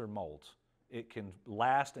ferments or molds. It can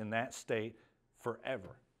last in that state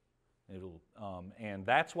forever. And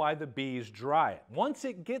that's why the bees dry it. Once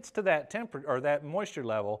it gets to that temperature or that moisture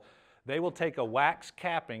level, they will take a wax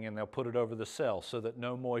capping and they'll put it over the cell so that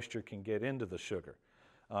no moisture can get into the sugar,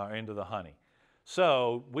 into the honey.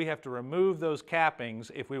 So we have to remove those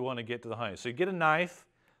cappings if we want to get to the honey. So you get a knife.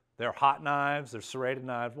 They're hot knives, they're serrated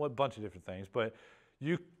knives, well, a bunch of different things. But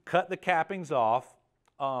you cut the cappings off.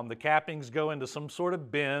 The cappings go into some sort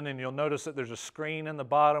of bin, and you'll notice that there's a screen in the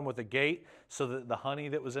bottom with a gate so that the honey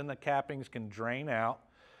that was in the cappings can drain out.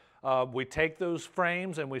 We take those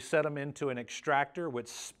frames and we set them into an extractor which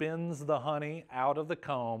spins the honey out of the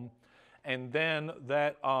comb, and then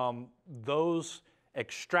those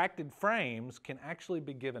extracted frames can actually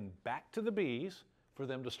be given back to the bees for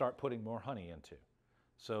them to start putting more honey into.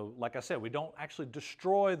 So like I said, we don't actually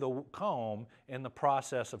destroy the comb in the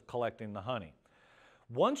process of collecting the honey.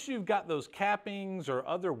 Once you've got those cappings or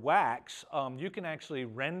other wax, you can actually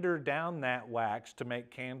render down that wax to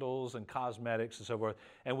make candles and cosmetics and so forth.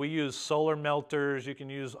 And we use solar melters. You can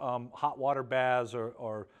use hot water baths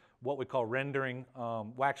or what we call rendering,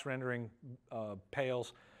 wax rendering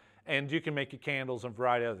pails. And you can make your candles and a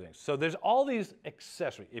variety of other things. So there's all these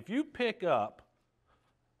accessories. If you pick up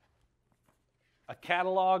a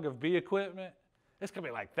catalog of bee equipment, it's going to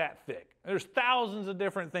be like that thick. There's thousands of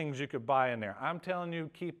different things you could buy in there. I'm telling you,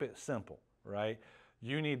 keep it simple, right?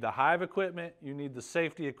 You need the hive equipment, you need the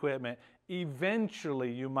safety equipment.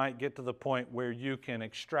 Eventually, you might get to the point where you can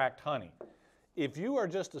extract honey. If you are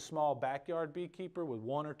just a small backyard beekeeper with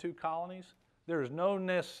 1 or 2 colonies, there is no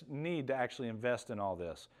need to actually invest in all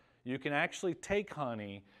this. You can actually take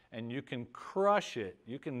honey and you can crush it.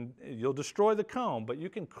 You'll destroy the comb, but you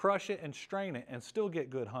can crush it and strain it and still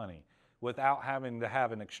get good honey without having to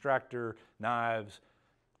have an extractor, knives,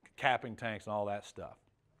 capping tanks, and all that stuff.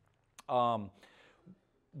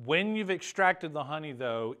 When you've extracted the honey,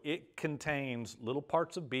 though, it contains little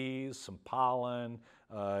parts of bees, some pollen,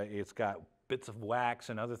 it's got bits of wax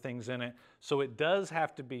and other things in it, so it does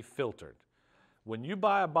have to be filtered. When you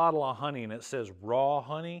buy a bottle of honey and it says raw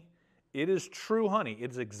honey, it is true honey.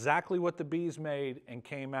 It's exactly what the bees made and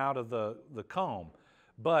came out of the comb,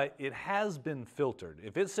 but it has been filtered.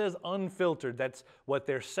 If it says unfiltered, that's what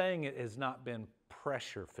they're saying. It has not been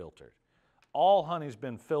pressure filtered. All honey's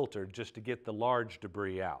been filtered just to get the large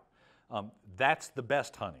debris out. That's the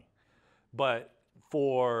best honey. But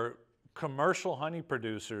for commercial honey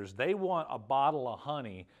producers, they want a bottle of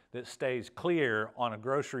honey that stays clear on a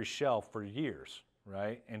grocery shelf for years,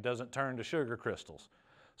 right? And doesn't turn to sugar crystals.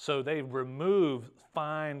 So they remove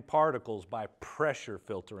fine particles by pressure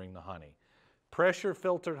filtering the honey. Pressure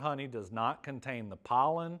filtered honey does not contain the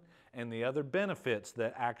pollen and the other benefits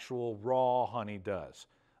that actual raw honey does.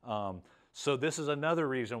 So this is another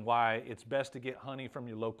reason why it's best to get honey from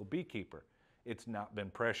your local beekeeper. It's not been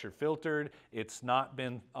pressure filtered. It's not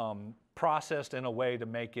been processed in a way to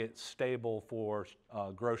make it stable for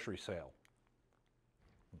grocery sale.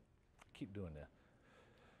 Keep doing that.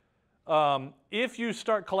 If you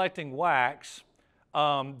start collecting wax,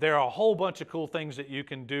 there are a whole bunch of cool things that you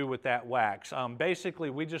can do with that wax. Basically,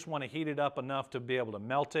 we just want to heat it up enough to be able to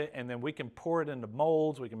melt it, and then we can pour it into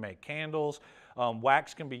molds. We can make candles.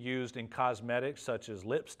 Wax can be used in cosmetics such as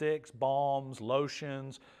lipsticks, balms,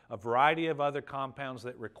 lotions, a variety of other compounds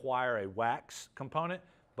that require a wax component.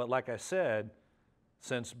 But like I said,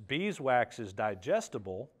 since beeswax is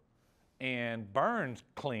digestible and burns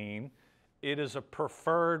clean, it is a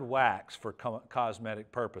preferred wax for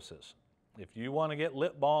cosmetic purposes. If you want to get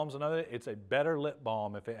lip balms and other, it's a better lip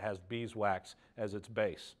balm if it has beeswax as its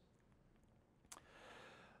base.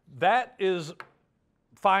 that is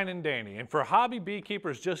fine and dandy. And for hobby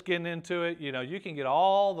beekeepers just getting into it, you know, you can get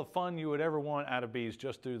all the fun you would ever want out of bees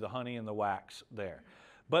just through the honey and the wax there.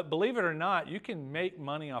 But believe it or not, you can make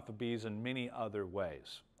money off of bees in many other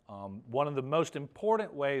ways. One of the most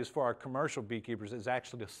important ways for our commercial beekeepers is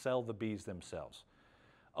actually to sell the bees themselves.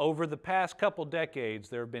 Over the past couple decades,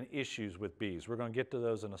 there have been issues with bees. We're going to get to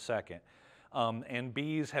those in a second. And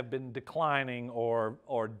bees have been declining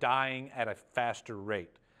or dying at a faster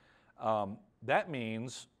rate. That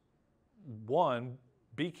means, one,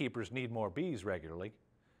 beekeepers need more bees regularly,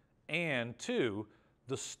 and two,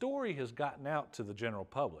 the story has gotten out to the general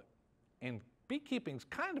public. And beekeeping's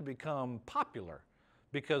kind of become popular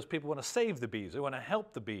because people want to save the bees, they want to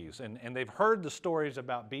help the bees, and they've heard the stories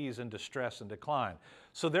about bees in distress and decline.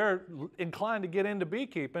 So they're inclined to get into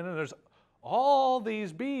beekeeping, and there's all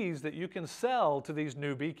these bees that you can sell to these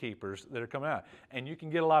new beekeepers that are coming out, and you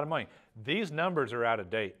can get a lot of money. These numbers are out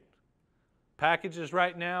of date. Packages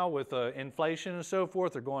right now with inflation and so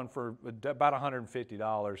forth are going for about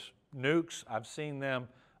 $150. Nukes, I've seen them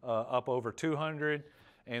up over $200.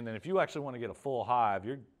 And then if you actually want to get a full hive,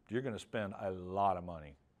 you're going to spend a lot of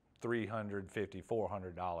money, $350,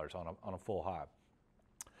 $400 on a full hive.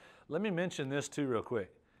 Let me mention this too real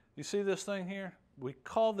quick. You see this thing here? We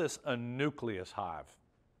call this a nucleus hive.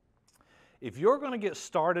 If you're going to get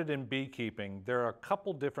started in beekeeping, there are a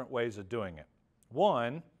couple different ways of doing it.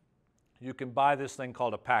 One, you can buy this thing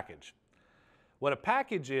called a package. What a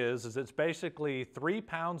package is it's basically 3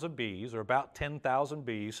 pounds of bees, or about 10,000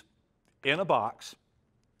 bees, in a box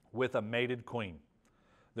with a mated queen.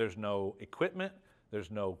 There's no equipment,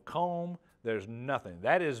 there's no comb, there's nothing.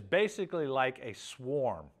 That is basically like a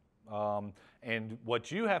swarm. And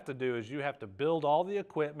what you have to do is you have to build all the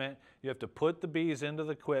equipment, you have to put the bees into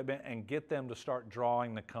the equipment and get them to start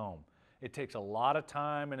drawing the comb. It takes a lot of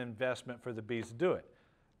time and investment for the bees to do it.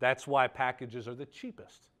 That's why packages are the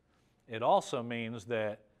cheapest. It also means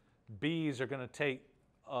that bees are going to take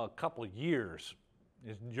a couple of years.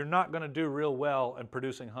 You're not going to do real well in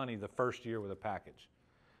producing honey the first year with a package.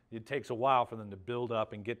 It takes a while for them to build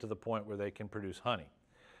up and get to the point where they can produce honey.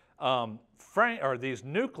 These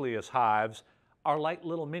nucleus hives are like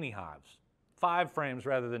little mini hives, 5 frames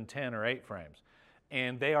rather than 10 or 8 frames.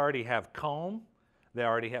 And they already have comb. They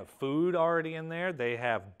already have food already in there. They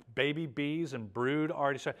have baby bees and brood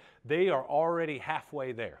already started. They are already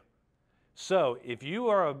halfway there. So if you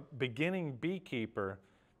are a beginning beekeeper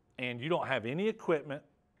and you don't have any equipment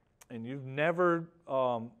and you've never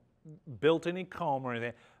built any comb or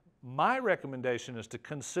anything, my recommendation is to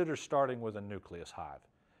consider starting with a nucleus hive.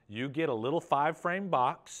 You get a little 5-frame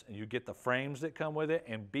box, and you get the frames that come with it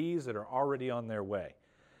and bees that are already on their way.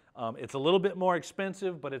 It's a little bit more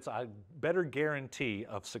expensive, but it's a better guarantee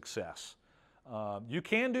of success. You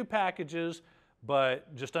can do packages,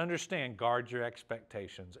 but just understand, guard your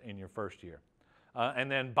expectations in your first year.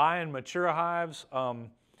 And then buying mature hives,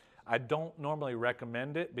 I don't normally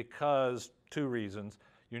recommend it because 2 reasons.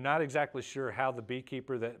 You're not exactly sure how the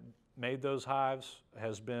beekeeper that made those hives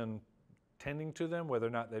has been tending to them, whether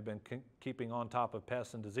or not they've been keeping on top of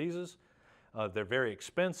pests and diseases. They're very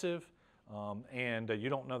expensive. And you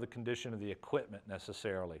don't know the condition of the equipment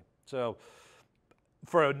necessarily. So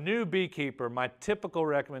for a new beekeeper, my typical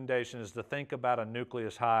recommendation is to think about a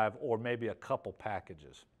nucleus hive or maybe a couple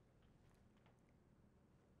packages.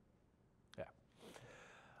 Yeah.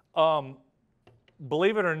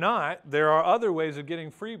 Believe it or not, there are other ways of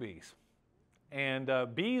getting freebies. And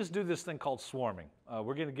bees do this thing called swarming.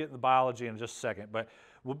 We're going to get into biology in just a second. But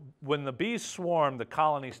when the bees swarm, the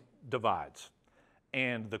colony divides.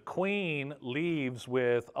 And the queen leaves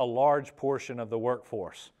with a large portion of the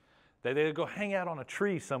workforce. They go hang out on a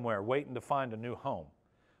tree somewhere waiting to find a new home.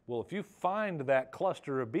 Well, if you find that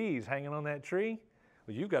cluster of bees hanging on that tree,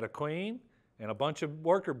 well, you've got a queen and a bunch of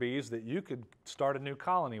worker bees that you could start a new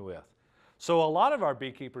colony with. So a lot of our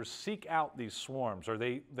beekeepers seek out these swarms, or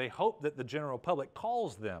they hope that the general public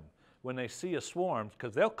calls them when they see a swarm,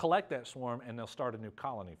 because they'll collect that swarm and they'll start a new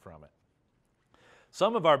colony from it.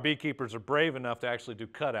 Some of our beekeepers are brave enough to actually do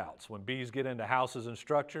cutouts. When bees get into houses and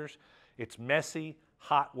structures, it's messy,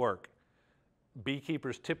 hot work.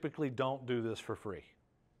 Beekeepers typically don't do this for free.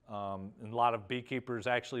 And a lot of beekeepers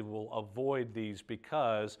actually will avoid these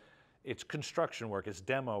because it's construction work, it's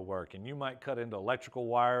demo work, and you might cut into electrical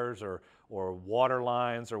wires or water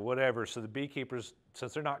lines or whatever. So the beekeepers,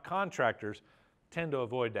 since they're not contractors, tend to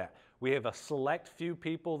avoid that. We have a select few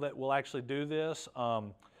people that will actually do this.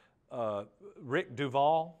 Rick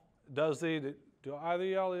Duvall does these. Do either of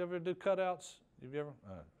y'all ever do cutouts? Have you ever?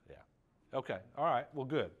 Yeah. Okay. All right. Well,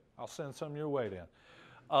 good. I'll send some your way then.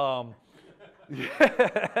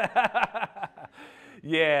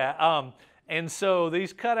 Yeah, and so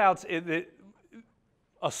these cutouts,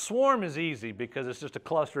 a swarm is easy because it's just a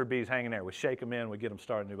cluster of bees hanging there. We shake them in, we get them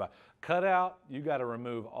started new by. Cutout, you got to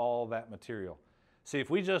remove all that material. See, if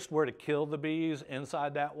we just were to kill the bees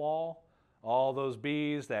inside that wall, all those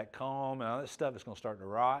bees, that comb, and all that stuff is going to start to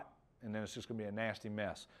rot, and then it's just going to be a nasty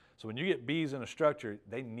mess. So when you get bees in a structure,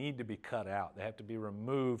 they need to be cut out. They have to be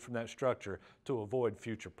removed from that structure to avoid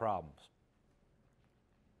future problems.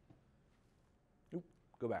 Oop,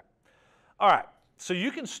 go back. All right, so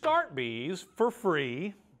you can start bees for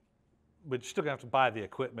free, but you're still going to have to buy the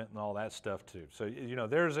equipment and all that stuff too. So, you know,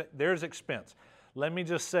 there's expense. Let me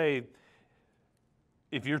just say,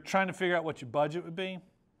 if you're trying to figure out what your budget would be,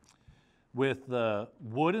 with the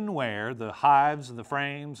wooden ware, the hives, the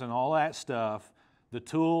frames, and all that stuff, the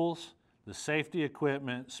tools, the safety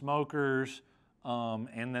equipment, smokers,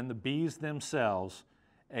 and then the bees themselves,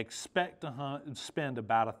 expect to spend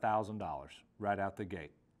about $1,000 right out the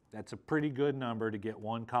gate. That's a pretty good number to get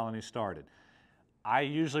one colony started. I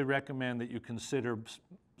usually recommend that you consider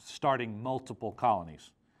starting multiple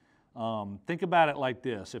colonies. Think about it like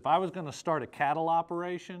this. If I was going to start a cattle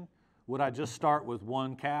operation, would I just start with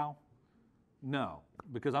one cow? No,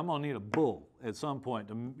 because I'm going to need a bull at some point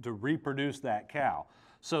to reproduce that cow.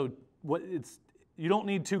 So you don't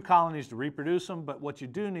need 2 colonies to reproduce them, but what you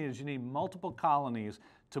do need is you need multiple colonies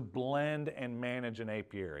to blend and manage an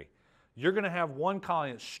apiary. You're going to have one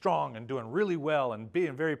colony that's strong and doing really well and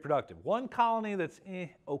being very productive. One colony that's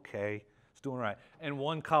okay, it's doing right, and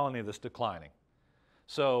one colony that's declining.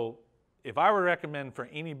 So if I were to recommend for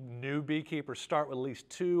any new beekeeper, start with at least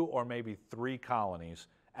 2 or maybe 3 colonies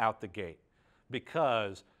out the gate,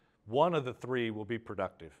 because one of the 3 will be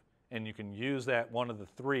productive, and you can use that one of the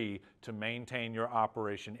 3 to maintain your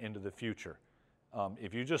operation into the future.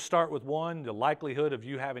 If you just start with one, the likelihood of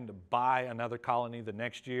you having to buy another colony the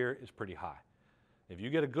next year is pretty high. If you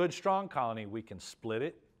get a good, strong colony, we can split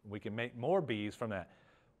it. We can make more bees from that.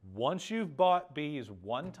 Once you've bought bees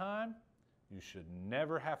one time, you should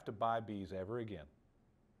never have to buy bees ever again,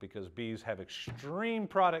 because bees have extreme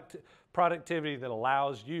productivity that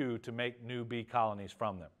allows you to make new bee colonies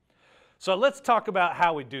from them. So let's talk about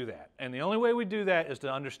how we do that. And the only way we do that is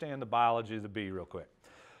to understand the biology of the bee real quick.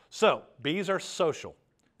 So bees are social.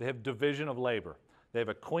 They have division of labor. They have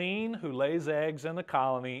a queen who lays eggs in the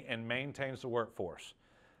colony and maintains the workforce.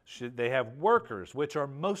 They have workers, which are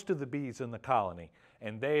most of the bees in the colony,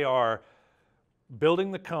 and they are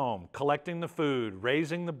building the comb, collecting the food,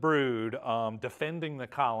 raising the brood, defending the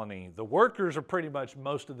colony. The workers are pretty much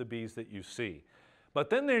most of the bees that you see. But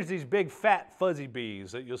then there's these big fat fuzzy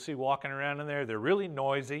bees that you'll see walking around in there. They're really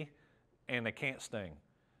noisy and they can't sting.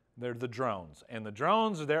 They're the drones. And the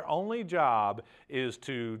drones, their only job is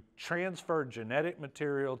to transfer genetic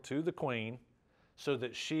material to the queen so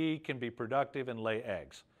that she can be productive and lay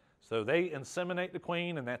eggs. So they inseminate the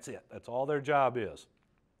queen and that's it. That's all their job is.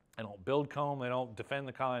 They don't build comb, they don't defend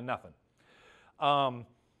the colony, nothing.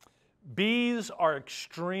 Bees are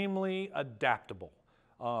extremely adaptable.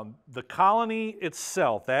 The colony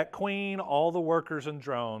itself, that queen, all the workers and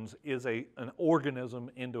drones, is an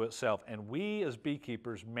organism into itself, and we as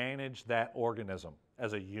beekeepers manage that organism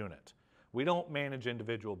as a unit. We don't manage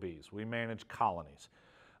individual bees, we manage colonies.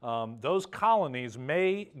 Those colonies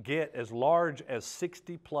may get as large as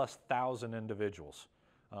 60,000+ individuals.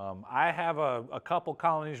 I have a couple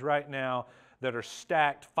colonies right now that are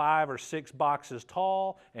stacked 5 or 6 boxes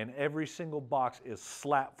tall, and every single box is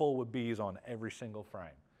slap full with bees on every single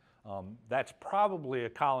frame. That's probably a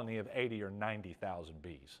colony of 80 or 90,000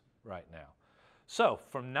 bees right now. So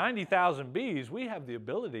from 90,000 bees, we have the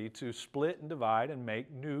ability to split and divide and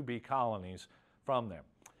make new bee colonies from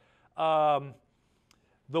them.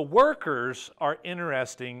 The workers are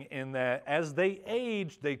interesting in that as they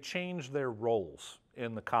age, they change their roles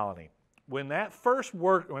in the colony. When that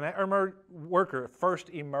worker first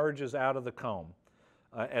emerges out of the comb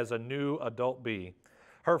as a new adult bee,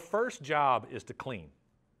 her first job is to clean.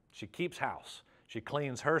 She keeps house. She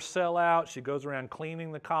cleans her cell out. She goes around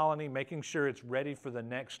cleaning the colony, making sure it's ready for the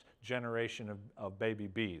next generation of baby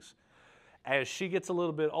bees. As she gets a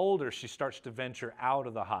little bit older, she starts to venture out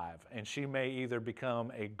of the hive, and she may either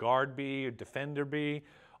become a guard bee, a defender bee,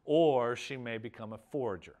 or she may become a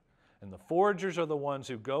forager. And the foragers are the ones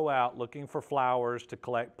who go out looking for flowers to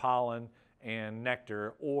collect pollen and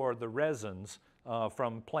nectar, or the resins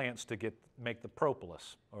from plants to make the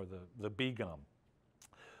propolis, or the bee gum.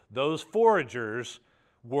 Those foragers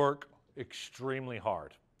work extremely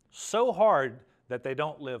hard. So hard that they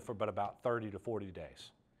don't live for but about 30 to 40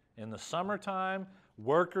 days. In the summertime,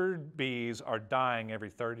 worker bees are dying every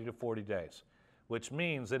 30 to 40 days. which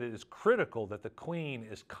means that it is critical that the queen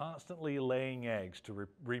is constantly laying eggs to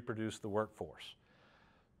reproduce the workforce,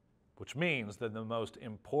 which means that the most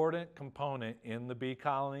important component in the bee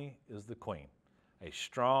colony is the queen, a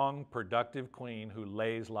strong, productive queen who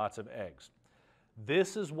lays lots of eggs.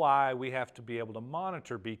 This is why we have to be able to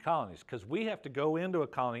monitor bee colonies, because we have to go into a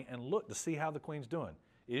colony and look to see how the queen's doing.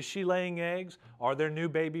 Is she laying eggs? Are there new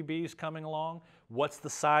baby bees coming along? What's the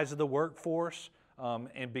size of the workforce?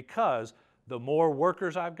 And because the more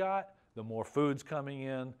workers I've got, the more food's coming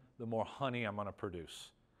in, the more honey I'm going to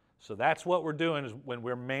produce. So that's what we're doing is when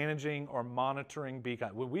we're managing or monitoring bee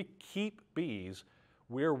colonies. When we keep bees,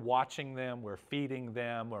 we're watching them, we're feeding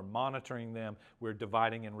them, we're monitoring them, we're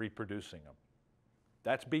dividing and reproducing them.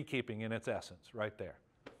 That's beekeeping in its essence, right there.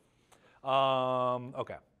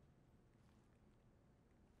 Okay.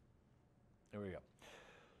 There we go.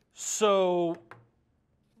 So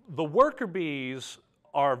the worker bees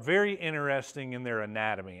are very interesting in their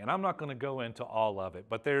anatomy, and I'm not going to go into all of it,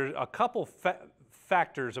 but there's a couple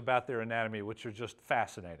factors about their anatomy which are just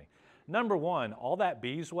fascinating. Number one, all that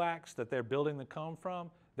beeswax that they're building the comb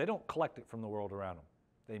from, they don't collect it from the world around them.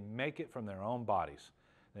 They make it from their own bodies.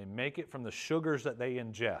 They make it from the sugars that they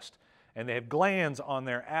ingest. And they have glands on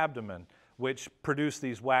their abdomen which produce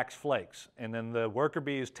these wax flakes. And then the worker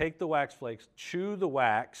bees take the wax flakes, chew the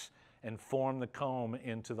wax, and form the comb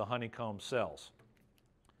into the honeycomb cells.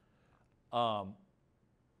 And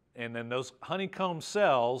then those honeycomb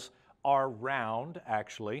cells are round,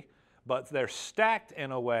 actually, but they're stacked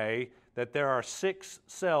in a way that there are 6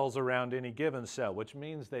 cells around any given cell, which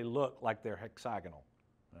means they look like they're hexagonal.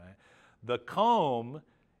 Right? The comb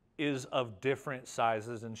is of different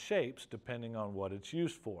sizes and shapes depending on what it's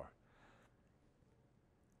used for.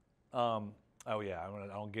 Oh yeah,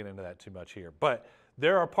 I won't get into that too much here. But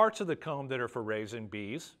there are parts of the comb that are for raising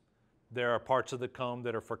bees. There are parts of the comb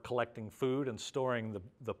that are for collecting food and storing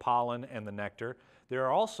the pollen and the nectar. There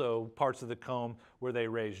are also parts of the comb where they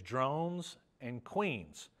raise drones and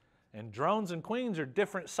queens. And drones and queens are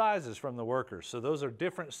different sizes from the workers, so those are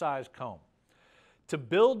different size comb. To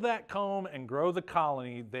build that comb and grow the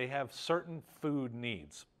colony, they have certain food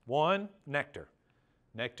needs. One, nectar.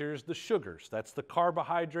 Nectar is the sugars. That's the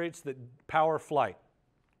carbohydrates that power flight.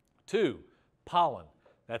 2, pollen.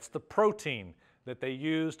 That's the protein that they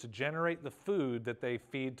use to generate the food that they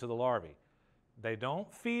feed to the larvae. They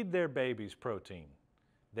don't feed their babies protein.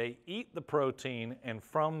 They eat the protein and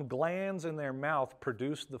from glands in their mouth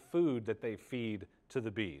produce the food that they feed to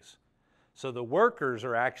the bees. So the workers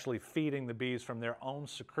are actually feeding the bees from their own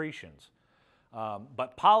secretions.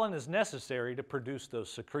 But pollen is necessary to produce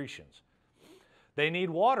those secretions. They need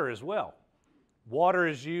water as well. Water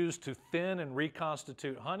is used to thin and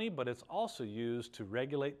reconstitute honey, but it's also used to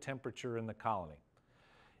regulate temperature in the colony.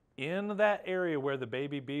 In that area where the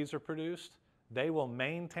baby bees are produced, they will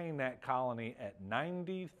maintain that colony at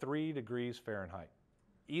 93 degrees Fahrenheit,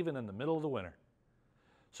 even in the middle of the winter.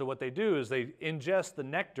 So what they do is they ingest the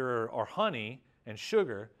nectar or honey and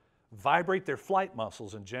sugar, vibrate their flight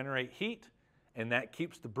muscles and generate heat, and that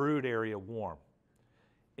keeps the brood area warm.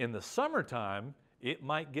 In the summertime, it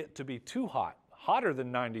might get to be too hot, hotter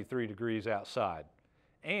than 93 degrees outside,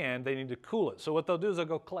 and they need to cool it. So what they'll do is they'll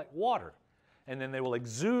go collect water, and then they will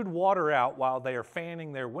exude water out while they are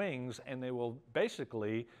fanning their wings, and they will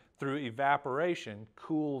basically, through evaporation,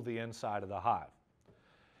 cool the inside of the hive.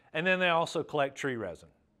 And then they also collect tree resin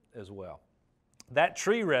as well. That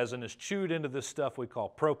tree resin is chewed into this stuff we call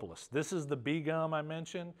propolis. This is the bee gum I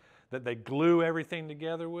mentioned that they glue everything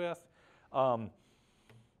together with.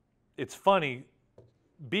 It's funny,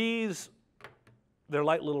 bees, they're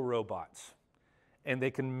like little robots, and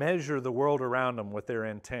they can measure the world around them with their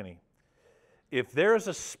antennae. If there's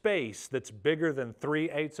a space that's bigger than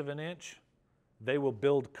 3/8 of an inch, they will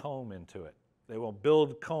build comb into it. They will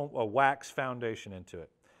build comb, a wax foundation into it.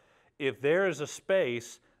 If there is a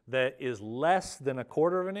space that is less than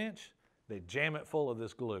 1/4 of an inch, they jam it full of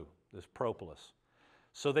this glue, this propolis.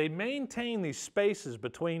 So they maintain these spaces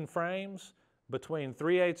between frames, between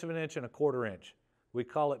 3/8 of an inch and 1/4 inch. We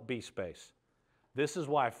call it bee space. This is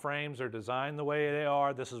why frames are designed the way they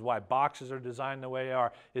are. This is why boxes are designed the way they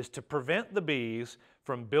are, is to prevent the bees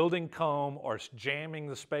from building comb or jamming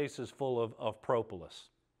the spaces full of propolis.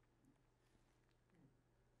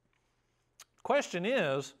 Question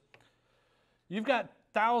is, you've got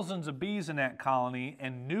thousands of bees in that colony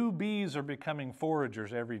and new bees are becoming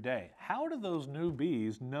foragers every day. How do those new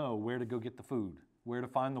bees know where to go get the food, where to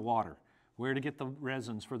find the water, where to get the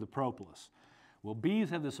resins for the propolis? Well, bees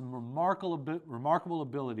have this remarkable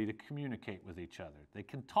ability to communicate with each other. They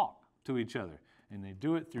can talk to each other, and they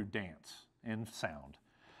do it through dance and sound.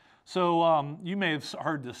 So you may have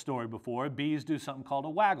heard this story before. Bees do something called a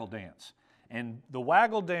waggle dance. And the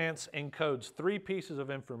waggle dance encodes 3 pieces of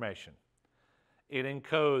information. It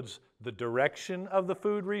encodes the direction of the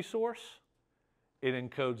food resource, it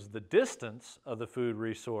encodes the distance of the food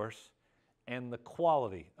resource, and the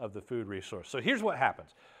quality of the food resource. So here's what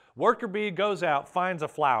happens. Worker bee goes out, finds a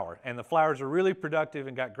flower, and the flowers are really productive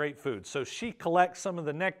and got great food. So she collects some of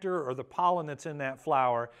the nectar or the pollen that's in that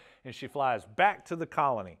flower, and she flies back to the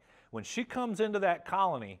colony. When she comes into that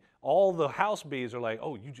colony, all the house bees are like,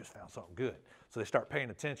 oh, you just found something good. So they start paying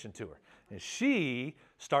attention to her. And she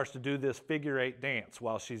starts to do this figure-8 dance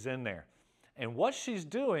while she's in there. And what she's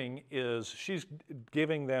doing is she's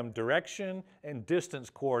giving them direction and distance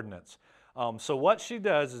coordinates. So what she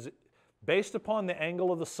does is, based upon the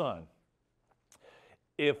angle of the sun,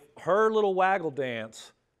 if her little waggle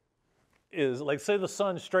dance is, like, say the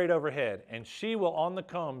sun's straight overhead, and she will, on the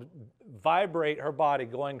comb, vibrate her body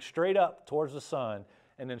going straight up towards the sun,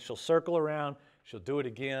 and then she'll circle around, she'll do it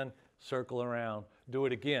again, circle around, do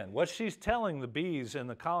it again. What she's telling the bees in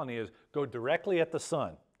the colony is, go directly at the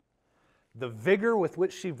sun. The vigor with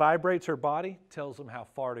which she vibrates her body tells them how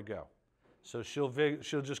far to go. So she'll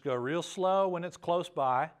just go real slow when it's close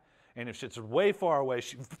by, and if it's way far away,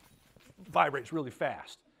 she vibrates really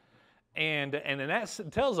fast. And then that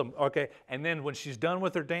tells them, okay, and then when she's done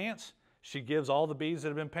with her dance, she gives all the bees that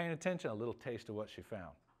have been paying attention a little taste of what she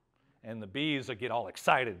found. And the bees get all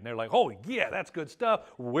excited, and they're like, oh yeah, that's good stuff,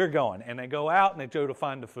 we're going. And they go out and they go to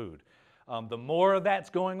find the food. The more of that's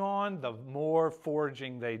going on, the more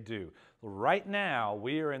foraging they do. Right now,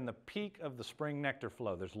 we are in the peak of the spring nectar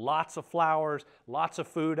flow. There's lots of flowers, lots of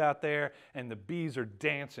food out there, and the bees are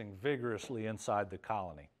dancing vigorously inside the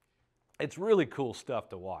colony. It's really cool stuff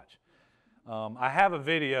to watch. I have a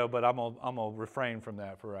video, but I'm gonna refrain from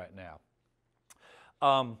that for right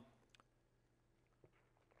now.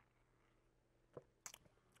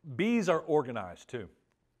 Bees are organized too.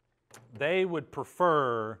 They would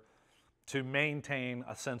prefer to maintain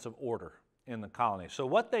a sense of order in the colony. So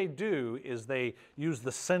what they do is they use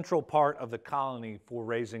the central part of the colony for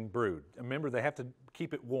raising brood. Remember, they have to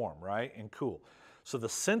keep it warm, right, and cool. So the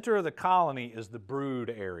center of the colony is the brood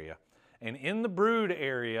area. And in the brood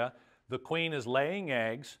area, the queen is laying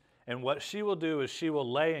eggs, and what she will do is she will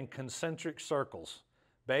lay in concentric circles,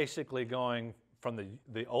 basically going from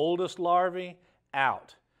the oldest larvae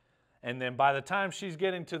out. And then by the time she's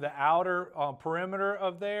getting to the outer perimeter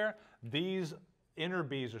of there, these inner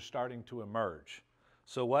bees are starting to emerge.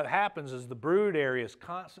 So what happens is the brood area is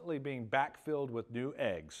constantly being backfilled with new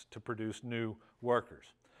eggs to produce new workers.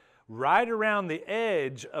 Right around the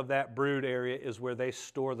edge of that brood area is where they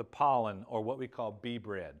store the pollen, or what we call bee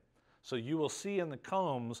bread. So you will see in the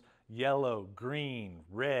combs yellow, green,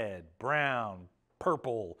 red, brown,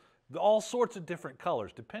 purple, all sorts of different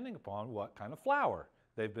colors depending upon what kind of flower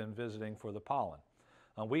they've been visiting for the pollen.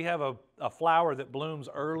 We have a flower that blooms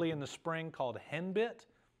early in the spring called henbit.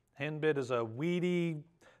 Henbit is a weedy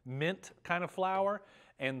mint kind of flower,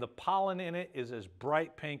 and the pollen in it is as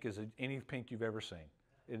bright pink as any pink you've ever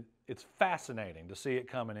seen. It's fascinating to see it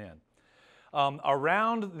coming in.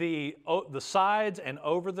 Around the sides and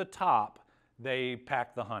over the top, they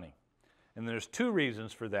pack the honey. And there's 2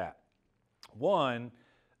 reasons for that. One,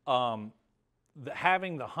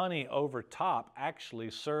 having the honey over top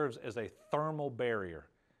actually serves as a thermal barrier.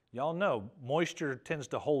 Y'all know moisture tends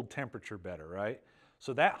to hold temperature better, right?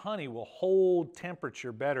 So that honey will hold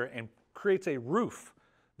temperature better and creates a roof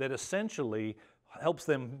that essentially helps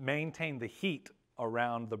them maintain the heat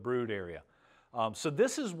around the brood area. So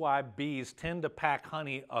this is why bees tend to pack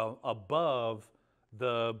honey above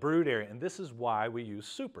the brood area, and this is why we use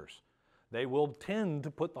supers. They will tend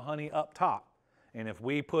to put the honey up top. And if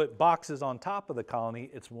we put boxes on top of the colony,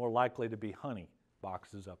 it's more likely to be honey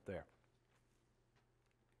boxes up there.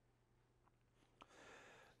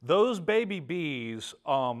 Those baby bees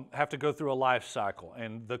have to go through a life cycle,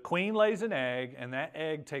 and the queen lays an egg, and that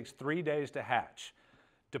egg takes 3 days to hatch.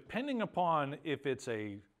 Depending upon if it's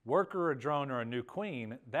a worker, a drone, or a new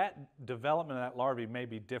queen, that development of that larvae may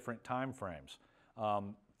be different time frames.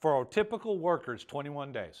 For a typical worker, it's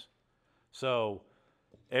 21 days. So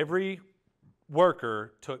every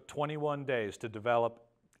worker took 21 days to develop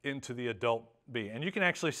into the adult bee. And you can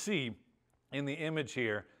actually see in the image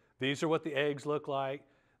here, these are what the eggs look like.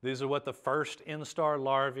 These are what the first instar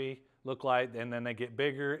larvae look like, and then they get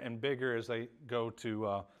bigger and bigger as they go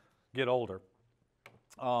to get older.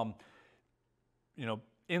 You know,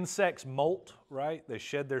 insects molt, right? They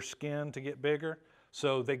shed their skin to get bigger.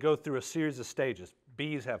 So they go through a series of stages.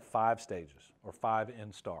 Bees have 5 stages, or 5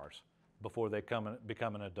 instars, before they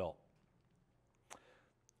become an adult.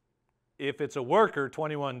 If it's a worker,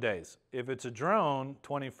 21 days. If it's a drone,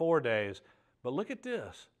 24 days. But look at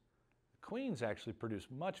this. Queens actually produce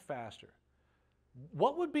much faster.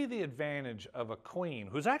 What would be the advantage of a queen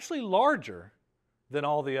who's actually larger than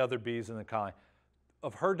all the other bees in the colony,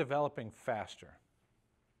 of her developing faster?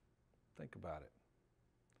 Think about it.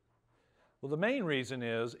 Well, the main reason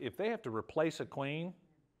is if they have to replace a queen,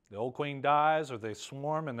 the old queen dies or they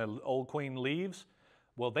swarm and the old queen leaves,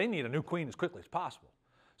 well, they need a new queen as quickly as possible.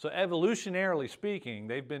 So evolutionarily speaking,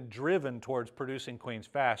 they've been driven towards producing queens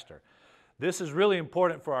faster. This is really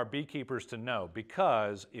important for our beekeepers to know,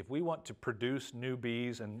 because if we want to produce new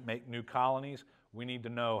bees and make new colonies, we need to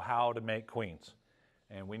know how to make queens.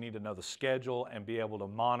 And we need to know the schedule and be able to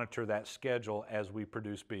monitor that schedule as we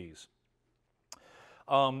produce bees.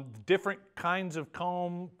 Different kinds of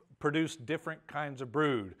comb produce different kinds of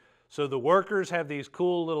brood. So the workers have these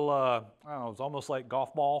cool little, I don't know, it's almost like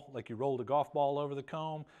golf ball, like you rolled a golf ball over the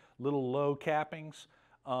comb, little low cappings.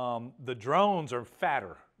 The drones are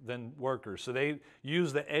fatter than workers. So they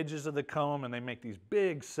use the edges of the comb and they make these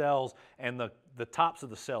big cells, and the tops of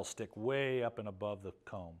the cells stick way up and above the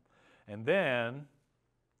comb. And then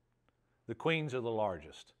the queens are the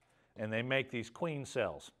largest, and they make these queen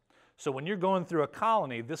cells. So when you're going through a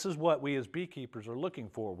colony, this is what we as beekeepers are looking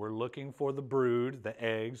for. We're looking for the brood, the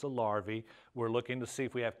eggs, the larvae. We're looking to see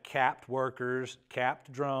if we have capped workers,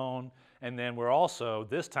 capped drone, and then we're also,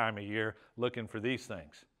 this time of year, looking for these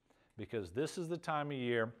things, because this is the time of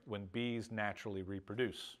year when bees naturally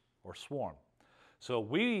reproduce or swarm. So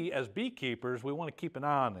we, as beekeepers, we want to keep an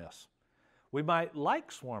eye on this. We might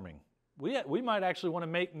like swarming. We might actually want to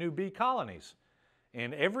make new bee colonies,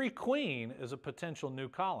 and every queen is a potential new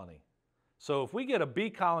colony. So if we get a bee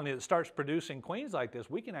colony that starts producing queens like this,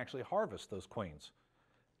 we can actually harvest those queens.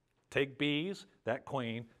 Take bees, that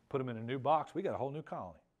queen, put them in a new box, we got a whole new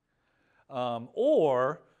colony.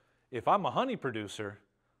 Or if I'm a honey producer,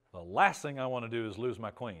 the last thing I want to do is lose my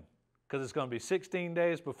queen, because it's going to be 16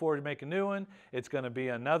 days before you make a new one. It's going to be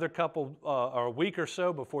another couple or a week or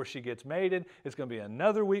so before she gets mated. It's going to be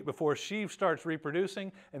another week before she starts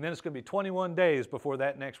reproducing, and then it's going to be 21 days before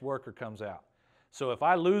that next worker comes out. So if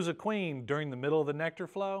I lose a queen during the middle of the nectar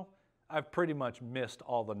flow, I've pretty much missed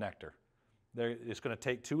all the nectar. It's going to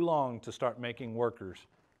take too long to start making workers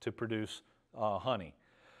to produce honey.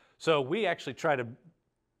 So we actually try to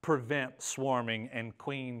prevent swarming and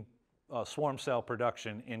queen swarm cell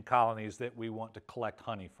production in colonies that we want to collect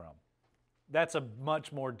honey from. That's a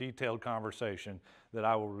much more detailed conversation that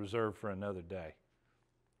I will reserve for another day.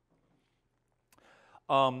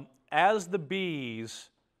 As the bees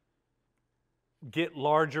get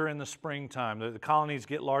larger in the springtime, the colonies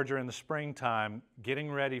get larger in the springtime,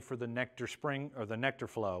 getting ready for the nectar spring or the nectar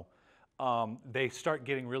flow, they start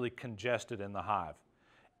getting really congested in the hive,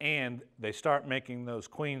 and they start making those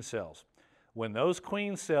queen cells. When those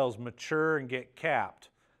queen cells mature and get capped,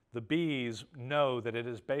 the bees know that it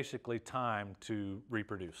is basically time to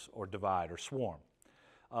reproduce or divide or swarm.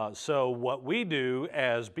 So what we do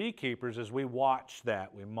as beekeepers is we watch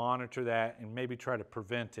that, we monitor that, and maybe try to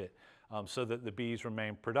prevent it so that the bees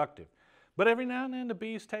remain productive. But every now and then the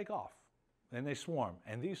bees take off and they swarm.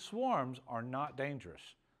 And these swarms are not dangerous.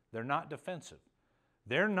 They're not defensive.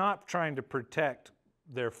 They're not trying to protect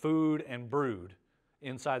their food and brood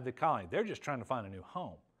inside the colony. They're just trying to find a new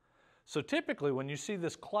home. So typically when you see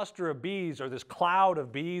this cluster of bees or this cloud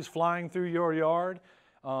of bees flying through your yard,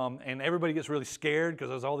 and everybody gets really scared because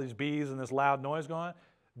there's all these bees and this loud noise going on,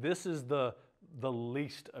 this is the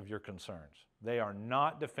least of your concerns. They are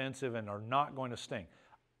not defensive and are not going to sting.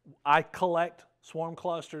 I collect swarm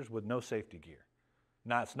clusters with no safety gear.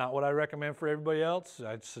 Now, it's not what I recommend for everybody else.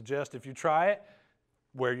 I'd suggest if you try it,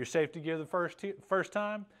 wear your safety gear the first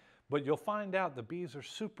time, but you'll find out the bees are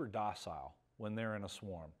super docile when they're in a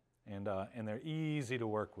swarm, and they're easy to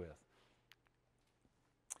work with.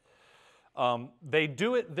 They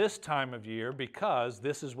do it this time of year because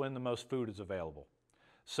this is when the most food is available.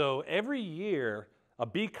 So every year, a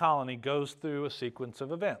bee colony goes through a sequence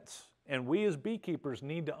of events, and we as beekeepers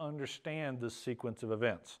need to understand this sequence of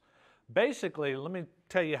events. Basically, let me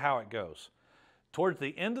tell you how it goes. Towards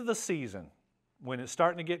the end of the season, when it's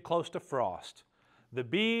starting to get close to frost, the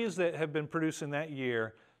bees that have been producing that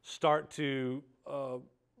year start to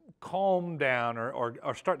calm down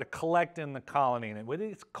or start to collect in the colony. And when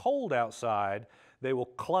it's cold outside, they will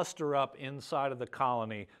cluster up inside of the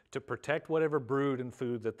colony to protect whatever brood and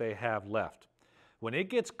food that they have left. When it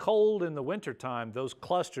gets cold in the wintertime, those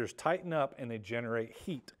clusters tighten up and they generate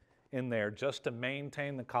heat in there just to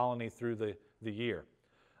maintain the colony through the year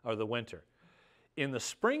or the winter. In the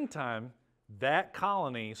springtime, that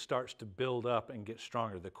colony starts to build up and get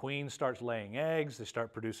stronger. The queen starts laying eggs, they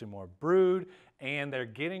start producing more brood, and they're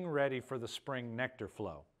getting ready for the spring nectar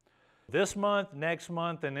flow. This month, next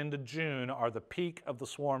month, and into June are the peak of the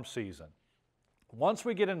swarm season. Once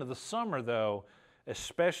we get into the summer, though,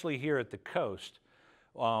 especially here at the coast,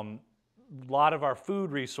 a lot of our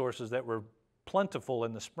food resources that were plentiful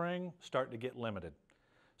in the spring start to get limited.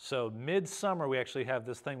 So midsummer, we actually have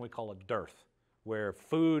this thing we call a dearth, where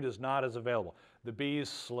food is not as available. The bees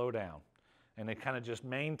slow down, and they kind of just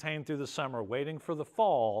maintain through the summer, waiting for the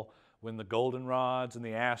fall when the goldenrods and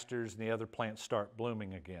the asters and the other plants start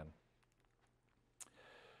blooming again.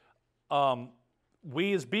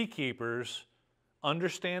 We as beekeepers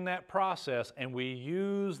understand that process, and we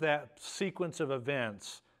use that sequence of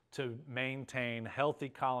events to maintain healthy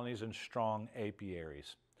colonies and strong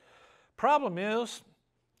apiaries. Problem is,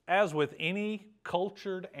 as with any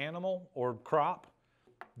cultured animal or crop,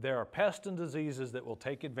 there are pests and diseases that will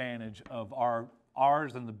take advantage of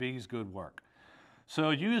ours and the bees' good work. So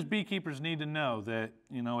you as beekeepers need to know that,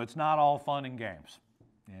 it's not all fun and games.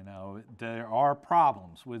 There are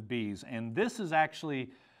problems with bees, and this is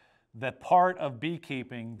actually the part of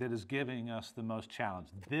beekeeping that is giving us the most challenge.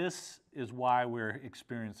 This is why we're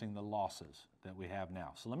experiencing the losses that we have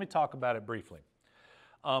now. So let me talk about it briefly.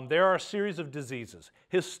 There are a series of diseases.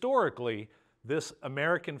 Historically, this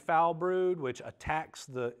American foul brood, which attacks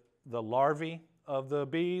the larvae of the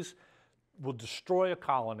bees, will destroy a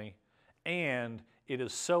colony, and it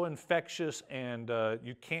is so infectious, and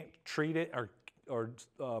you can't treat it or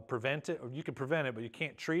prevent it, or you can prevent it, but you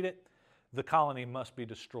can't treat it. The colony must be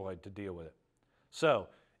destroyed to deal with it. So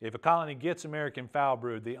if a colony gets American foul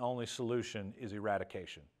brood, the only solution is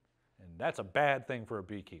eradication. And that's a bad thing for a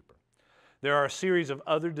beekeeper. There are a series of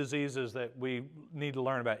other diseases that we need to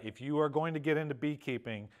learn about. If you are going to get into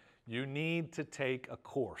beekeeping, you need to take a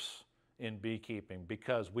course in beekeeping,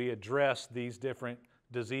 because we address these different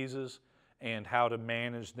diseases and how to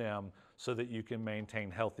manage them so that you can maintain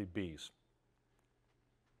healthy bees.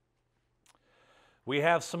 We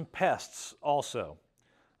have some pests also.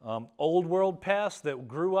 Old world pests that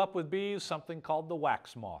grew up with bees, something called the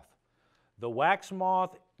wax moth. The wax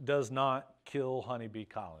moth does not kill honeybee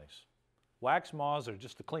colonies. Wax moths are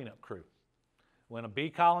just a cleanup crew. When a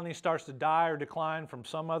bee colony starts to die or decline from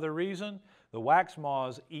some other reason, the wax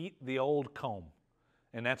moths eat the old comb,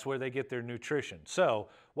 and that's where they get their nutrition. So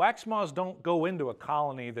wax moths don't go into a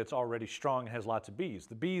colony that's already strong and has lots of bees.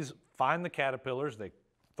 The bees find the caterpillars, they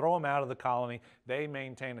throw them out of the colony, they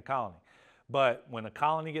maintain the colony. But when a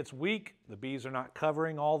colony gets weak, the bees are not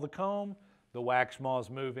covering all the comb, the wax moths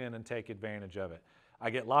move in and take advantage of it. I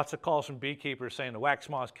get lots of calls from beekeepers saying the wax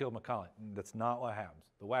moths killed my colony. That's not what happens.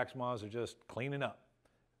 The wax moths are just cleaning up.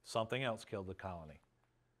 Something else killed the colony.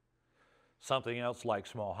 Something else like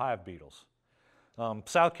small hive beetles.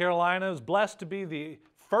 South Carolina is blessed to be the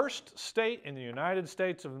first state in the United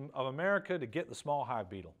States of America to get the small hive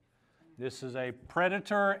beetle. This is a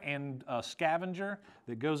predator and a scavenger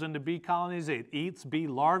that goes into bee colonies. It eats bee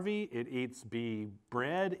larvae, it eats bee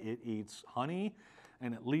bread, it eats honey,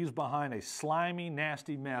 and it leaves behind a slimy,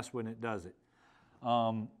 nasty mess when it does it.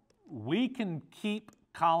 We can keep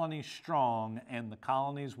colonies strong, and the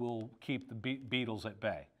colonies will keep the beetles at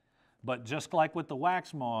bay. But just like with the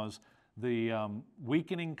wax moths, the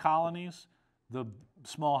weakening colonies, the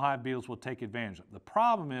small hive beetles will take advantage of it. The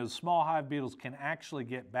problem is small hive beetles can actually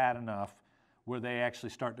get bad enough where they actually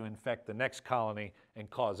start to infect the next colony and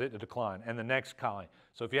cause it to decline, and the next colony.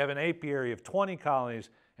 So if you have an apiary of 20 colonies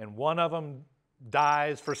and one of them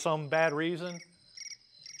dies for some bad reason,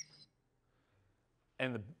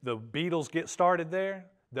 and the beetles get started there,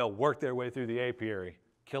 they'll work their way through the apiary,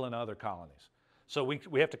 killing other colonies. So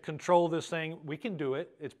we have to control this thing. We can do it.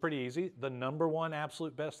 It's pretty easy. The number one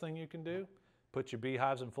absolute best thing you can do, put your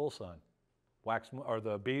beehives in full sun.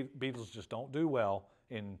 The beetles just don't do well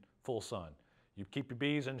in full sun. You keep your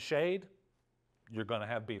bees in shade, you're going to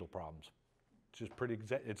have beetle problems. It's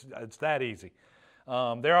just it's that easy.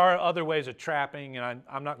 There are other ways of trapping, and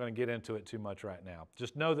I'm not going to get into it too much right now.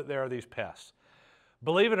 Just know that there are these pests.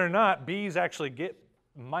 Believe it or not, bees actually get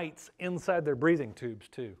mites inside their breathing tubes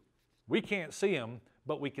too. We can't see them,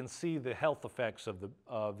 but we can see the health effects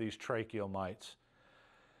of these tracheal mites.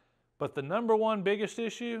 But the number one biggest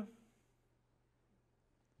issue,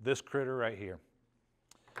 this critter right here.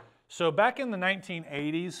 So back in the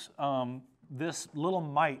 1980s, this little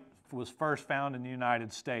mite was first found in the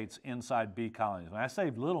United States inside bee colonies. When I say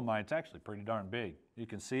little mite, it's actually pretty darn big. You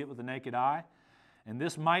can see it with the naked eye. And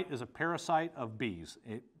this mite is a parasite of bees.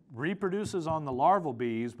 It reproduces on the larval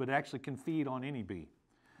bees, but it actually can feed on any bee.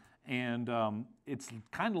 And it's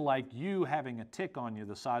kind of like you having a tick on you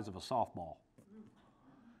the size of a softball,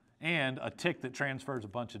 and a tick that transfers a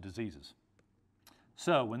bunch of diseases.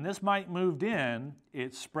 So when this mite moved in,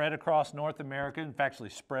 it spread across North America, in fact, actually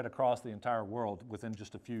spread across the entire world within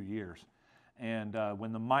just a few years. And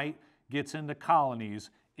when the mite gets into colonies,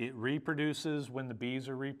 it reproduces when the bees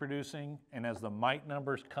are reproducing, and as the mite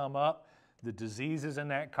numbers come up, the diseases in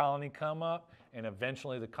that colony come up, and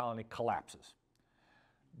eventually the colony collapses.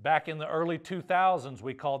 Back in the early 2000s,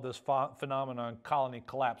 we called this phenomenon colony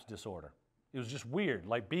collapse disorder. It was just weird,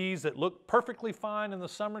 like bees that looked perfectly fine in the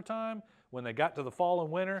summertime, when they got to the fall and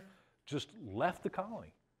winter, just left the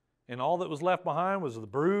colony. And all that was left behind was the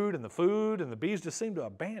brood and the food, and the bees just seemed to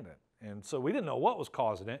abandon it. And so we didn't know what was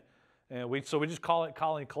causing it, and so we just call it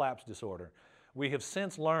colony collapse disorder. We have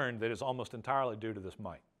since learned that it's almost entirely due to this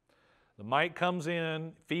mite. The mite comes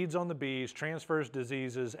in, feeds on the bees, transfers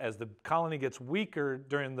diseases. As the colony gets weaker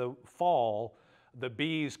during the fall, the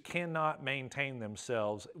bees cannot maintain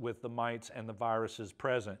themselves with the mites and the viruses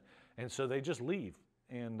present, and so they just leave.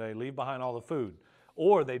 And they leave behind all the food,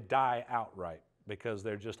 or they die outright because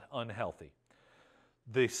they're just unhealthy.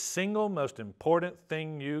 The single most important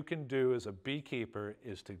thing you can do as a beekeeper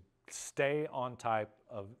is to stay on top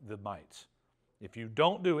of the mites. If you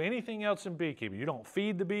don't do anything else in beekeeping, you don't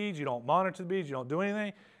feed the bees, you don't monitor the bees, you don't do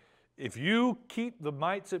anything, if you keep the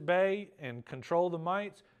mites at bay and control the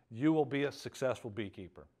mites, you will be a successful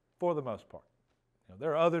beekeeper for the most part. You know,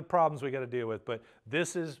 there are other problems we got to deal with, but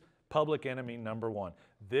this is public enemy number one.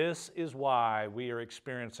 This is why we are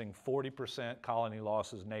experiencing 40% colony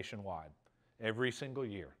losses nationwide every single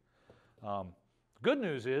year. Good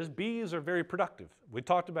news is bees are very productive. We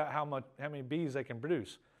talked about how many bees they can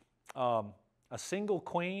produce. A single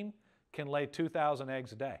queen can lay 2,000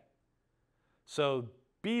 eggs a day. So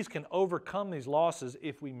bees can overcome these losses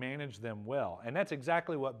if we manage them well. And that's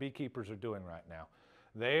exactly what beekeepers are doing right now.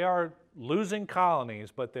 They are losing colonies,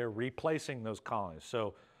 but they're replacing those colonies.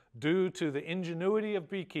 So due to the ingenuity of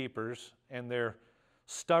beekeepers and their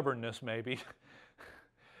stubbornness maybe,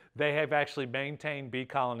 they have actually maintained bee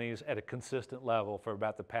colonies at a consistent level for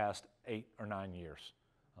about the past 8 or 9 years.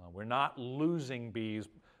 We're not losing bees,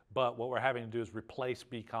 but what we're having to do is replace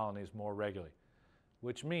bee colonies more regularly,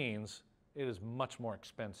 which means it is much more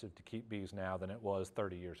expensive to keep bees now than it was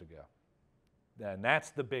 30 years ago. And that's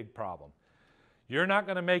the big problem. You're not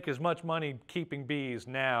going to make as much money keeping bees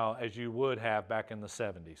now as you would have back in the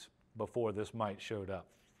 70s before this mite showed up.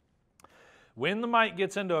 When the mite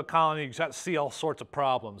gets into a colony, you got to see all sorts of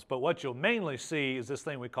problems, but what you'll mainly see is this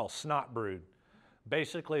thing we call snot brood.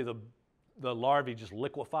 Basically, the larvae just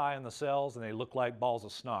liquefy in the cells and they look like balls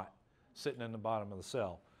of snot sitting in the bottom of the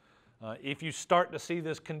cell. If you start to see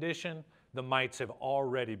this condition, the mites have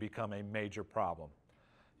already become a major problem.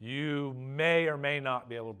 You may or may not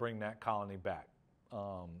be able to bring that colony back.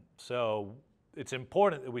 So it's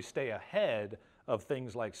important that we stay ahead of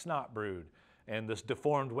things like snot brood and this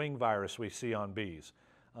deformed wing virus we see on bees.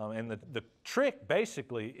 And the trick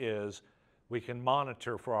basically is we can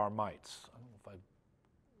monitor for our mites. I don't know if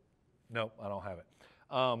nope, I don't have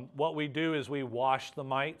it. What we do is we wash the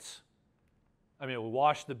mites. We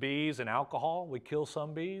wash the bees in alcohol. We kill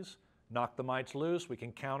some bees, knock the mites loose. We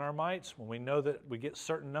can count our mites. When we know that we get a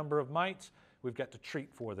certain number of mites, we've got to treat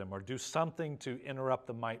for them or do something to interrupt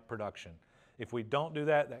the mite production. If we don't do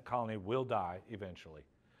that, that colony will die eventually.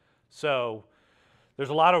 So there's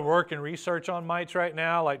a lot of work and research on mites right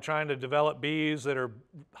now, like trying to develop bees that are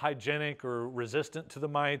hygienic or resistant to the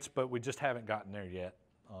mites, but we just haven't gotten there yet.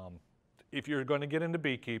 If you're going to get into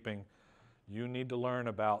beekeeping, you need to learn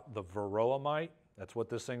about the varroa mite, that's what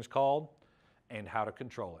this thing's called, and how to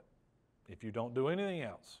control it. If you don't do anything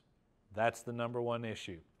else, that's the number one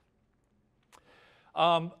issue.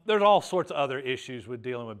 There's all sorts of other issues with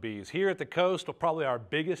dealing with bees. Here at the coast, probably our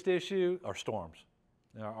biggest issue are storms.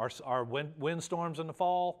 Our wind storms in the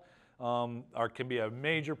fall can be a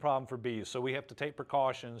major problem for bees. So we have to take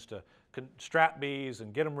precautions to strap bees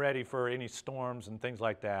and get them ready for any storms and things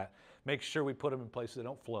like that. Make sure we put them in places that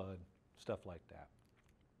don't flood, stuff like that.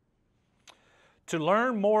 To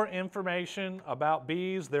learn more information about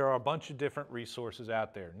bees, there are a bunch of different resources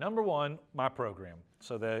out there. Number one, my program.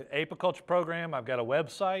 So the apiculture program, I've got a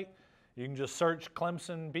website. You can just search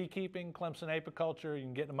Clemson Beekeeping, Clemson Apiculture. You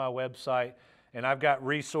can get to my website, and I've got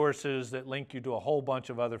resources that link you to a whole bunch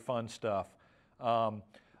of other fun stuff.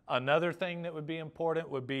 Another thing that would be important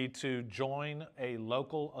would be to join a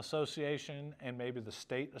local association and maybe the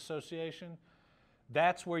state association.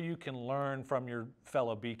 That's where you can learn from your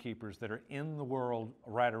fellow beekeepers that are in the world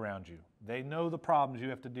right around you. They know the problems you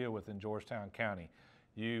have to deal with in Georgetown County.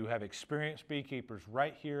 You have experienced beekeepers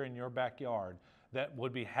right here in your backyard that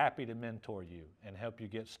would be happy to mentor you and help you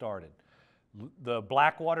get started. The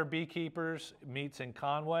Blackwater Beekeepers meets in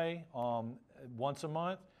Conway once a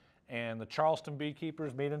month, and the Charleston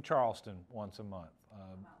Beekeepers meet in Charleston once a month.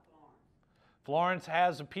 Florence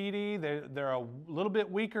has a PD. They're a little bit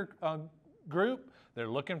weaker group. They're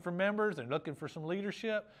looking for members. They're looking for some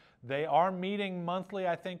leadership. They are meeting monthly,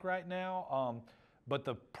 I think, right now. But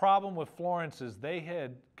the problem with Florence is they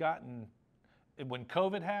had gotten, when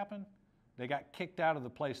COVID happened, they got kicked out of the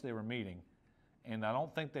place they were meeting. And I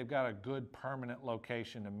don't think they've got a good permanent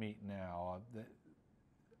location to meet now.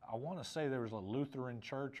 I want to say there was a Lutheran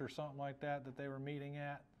church or something like that they were meeting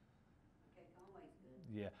at.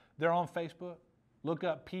 Yeah, they're on Facebook. Look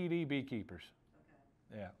up PD Beekeepers.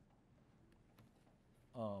 Okay.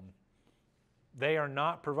 Yeah. They are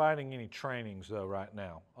not providing any trainings though right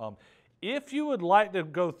now. If you would like to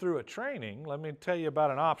go through a training, let me tell you about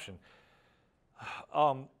an option.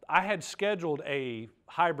 I had scheduled a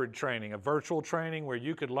hybrid training, a virtual training where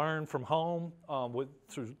you could learn from home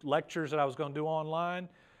through lectures that I was going to do online,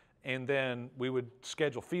 and then we would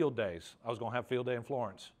schedule field days. I was going to have field day in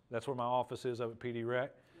Florence. That's where my office is up at PD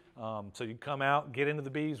Rec. So you come out, get into the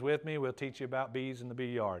bees with me. We'll teach you about bees in the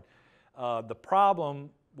bee yard. The problem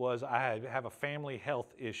was I have a family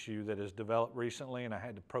health issue that has developed recently, and I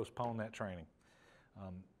had to postpone that training.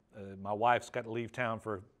 My wife's got to leave town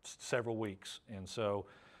for several weeks, and so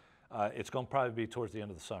it's going to probably be towards the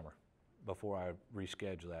end of the summer before I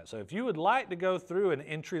reschedule that. So if you would like to go through an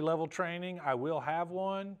entry-level training, I will have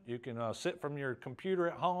one. You can sit from your computer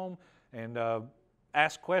at home and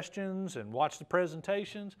ask questions and watch the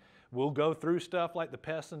presentations. We'll go through stuff like the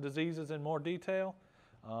pests and diseases in more detail,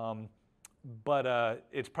 but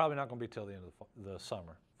it's probably not going to be till the end of the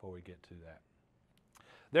summer before we get to that.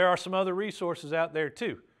 There are some other resources out there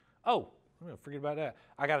too. Oh, I'm going to forget about that.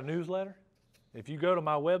 I got a newsletter. If you go to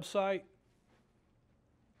my website,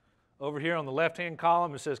 over here on the left-hand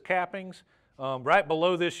column, it says cappings. Right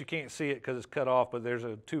below this, you can't see it because it's cut off, but there's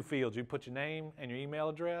two fields. You put your name and your email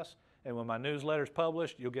address, and when my newsletter is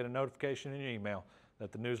published, you'll get a notification in your email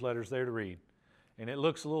that the newsletter is there to read. And it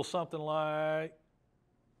looks a little something like,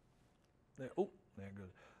 there, oh, there it goes.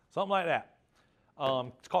 Something like that.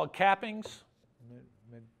 It's called Cappings.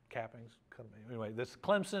 Cappings. Anyway, this is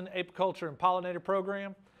Clemson Apiculture and Pollinator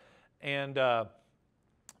Program. And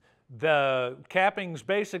the Cappings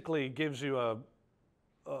basically gives you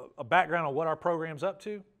a background on what our program's up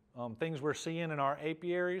to, things we're seeing in our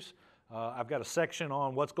apiaries. I've got a section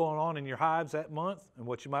on what's going on in your hives that month and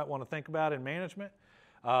what you might want to think about in management.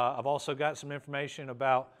 I've also got some information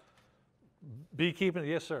about beekeeping,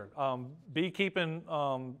 yes sir, beekeeping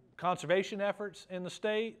conservation efforts in the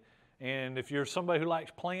state. And if you're somebody who likes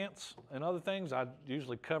plants and other things, I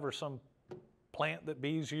usually cover some plant that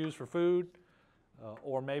bees use for food,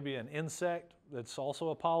 or maybe an insect that's also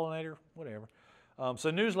a pollinator, whatever. So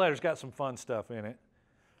newsletter's got some fun stuff in it.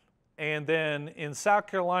 And then in South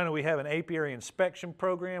Carolina, we have an apiary inspection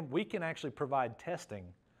program. We can actually provide testing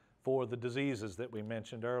for the diseases that we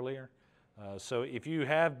mentioned earlier. So if you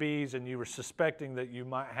have bees and you were suspecting that you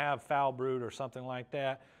might have foul brood or something like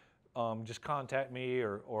that, just contact me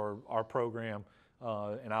or our program,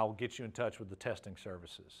 and I'll get you in touch with the testing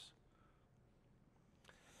services.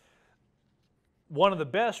 One of the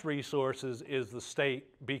best resources is the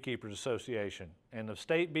State Beekeepers Association. And the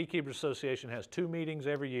State Beekeepers Association has two meetings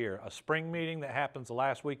every year, a spring meeting that happens the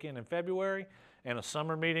last weekend in February, and a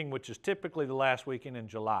summer meeting, which is typically the last weekend in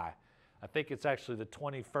July. I think it's actually the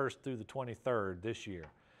 21st through the 23rd this year.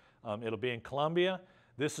 It'll be in Columbia.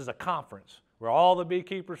 This is a conference where all the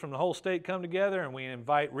beekeepers from the whole state come together, and we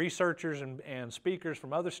invite researchers and speakers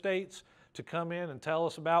from other states to come in and tell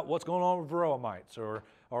us about what's going on with varroa mites or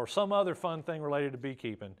some other fun thing related to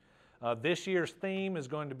beekeeping. This year's theme is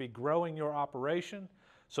going to be growing your operation.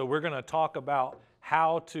 So we're going to talk about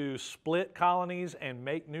how to split colonies and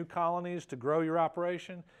make new colonies to grow your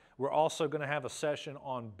operation. We're also going to have a session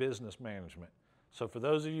on business management. So for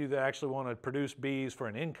those of you that actually want to produce bees for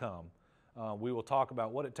an income, we will talk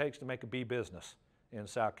about what it takes to make a bee business in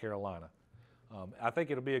South Carolina. I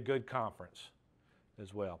think it'll be a good conference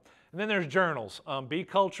as well. And then there's journals. Bee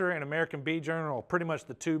Culture and American Bee Journal are pretty much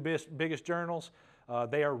the two biggest journals.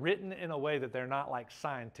 They are written in a way that they're not like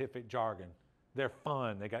scientific jargon. They're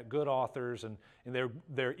fun. They got good authors, and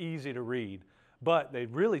they're easy to read. But they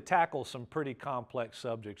really tackle some pretty complex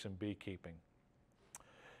subjects in beekeeping.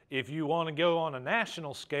 If you want to go on a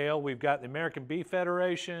national scale, we've got the American Bee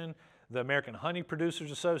Federation, the American Honey Producers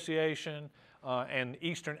Association, and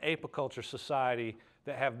Eastern Apiculture Society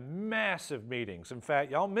that have massive meetings. In fact,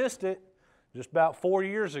 y'all missed it. Just about 4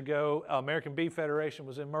 years ago, American Bee Federation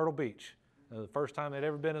was in Myrtle Beach. The first time they'd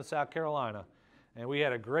ever been in South Carolina. And we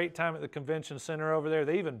had a great time at the convention center over there.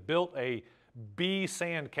 They even built a bee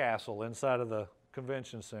sandcastle inside of the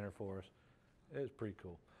convention center for us. It was pretty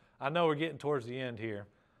cool. I know we're getting towards the end here.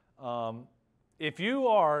 If you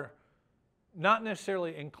are not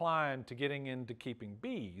necessarily inclined to getting into keeping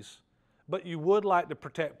bees, but you would like to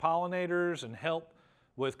protect pollinators and help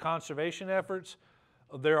with conservation efforts,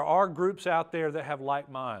 there are groups out there that have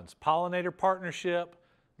like minds. Pollinator Partnership,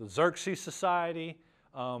 the Xerxes Society,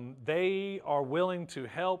 they are willing to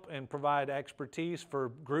help and provide expertise for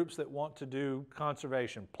groups that want to do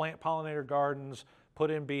conservation, plant pollinator gardens,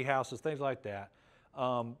 put in bee houses, things like that.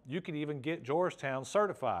 You can even get Georgetown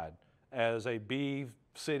certified as a Bee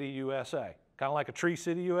City USA, kind of like a Tree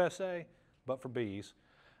City USA, but for bees.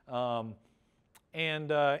 And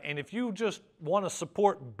if you just want to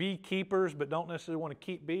support beekeepers but don't necessarily want to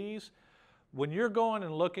keep bees, when you're going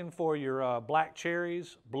and looking for your black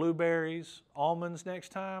cherries, blueberries, almonds next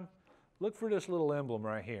time, look for this little emblem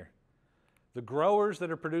right here. The growers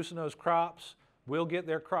that are producing those crops will get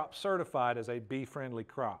their crop certified as a bee-friendly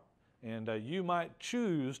crop. And you might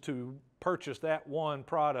choose to purchase that one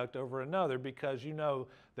product over another because you know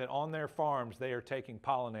that on their farms they are taking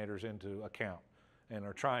pollinators into account and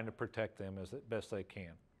are trying to protect them as best they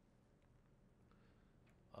can.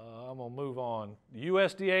 I'm going to move on. The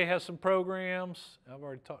USDA has some programs. I've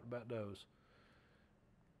already talked about those.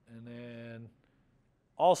 And then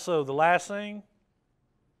also the last thing,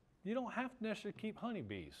 you don't have to necessarily keep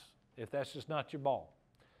honeybees if that's just not your ball.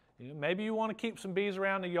 You know, maybe you want to keep some bees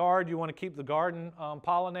around the yard, you want to keep the garden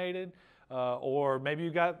pollinated, or maybe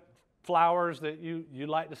you got flowers that you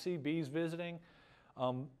like to see bees visiting,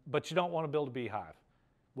 but you don't want to build a beehive.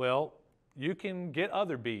 Well, you can get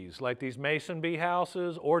other bees, like these mason bee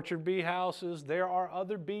houses, orchard bee houses. There are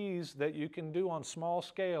other bees that you can do on small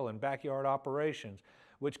scale in backyard operations,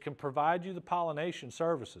 which can provide you the pollination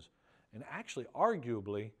services, and actually,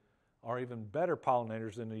 arguably, are even better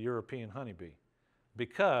pollinators than the European honeybee,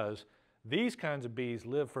 because these kinds of bees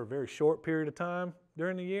live for a very short period of time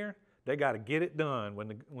during the year. They got to get it done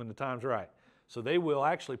when the time's right. So they will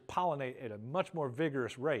actually pollinate at a much more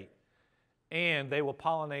vigorous rate, and they will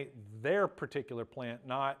pollinate their particular plant,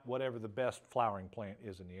 not whatever the best flowering plant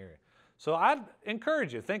is in the area. So I'd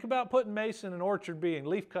encourage you, think about putting mason and orchard bee and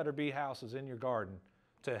leafcutter bee houses in your garden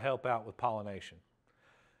to help out with pollination.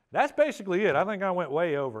 That's basically it. I think I went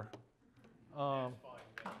way over.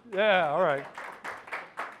 Yeah, all right.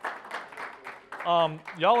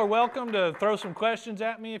 Y'all are welcome to throw some questions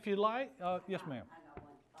at me if you'd like. Yes, ma'am. I got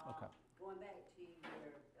one. Okay. Going back to your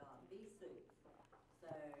bee suit.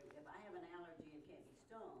 So if I have an allergy and can't be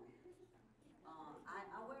stung,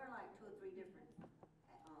 I wear like 2 or 3 different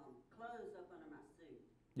clothes up under my suit.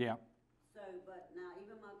 Yeah. So, but now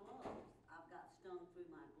even my gloves, I've got stung through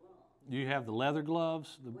my gloves. You have the leather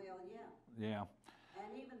gloves? Well, yeah. Yeah.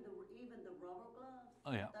 And even the rubber gloves.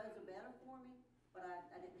 Oh, yeah. Those are better for me. But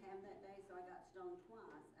I didn't have that day, so I got stung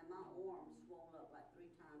twice, and my arm swelled up like 3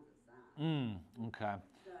 times the size. Okay.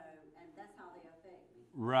 So, and that's how they affect me.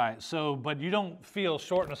 Right. So, but you don't feel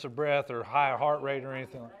shortness of breath or high heart rate or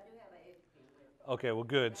anything? But I do have an EpiPen with me. Okay, well,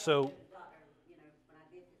 good. So, Doctor, you know, when I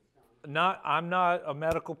get this stung. I'm not a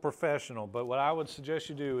medical professional, but what I would suggest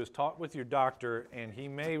you do is talk with your doctor, and he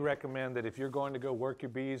may recommend that if you're going to go work your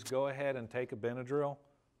bees, go ahead and take a Benadryl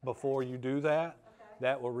before you do that.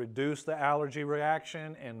 That will reduce the allergy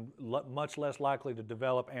reaction and much less likely to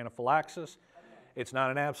develop anaphylaxis. It's not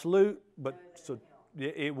an absolute, but so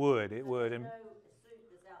it would. It would. And, No suit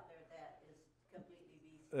that's out there that is completely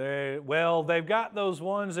bee. well, they've got those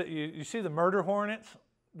ones that you see the murder hornets.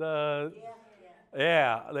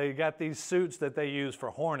 Yeah, they got these suits that they use for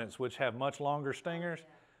hornets, which have much longer stingers,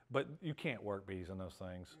 but you can't work bees in those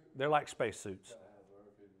things. They're like space suits.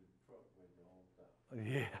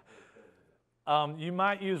 Yeah. You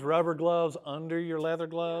might use rubber gloves under your leather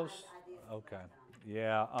gloves. Okay.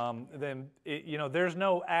 Yeah. Then there's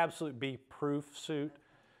no absolute bee-proof suit.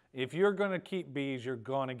 If you're going to keep bees, you're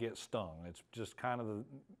going to get stung. It's just kind of the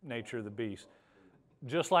nature of the beast.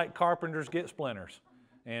 Just like carpenters get splinters,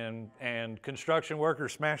 and construction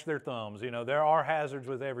workers smash their thumbs. You know, there are hazards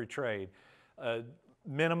with every trade.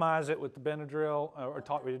 Minimize it with the Benadryl, or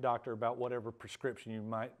talk with your doctor about whatever prescription you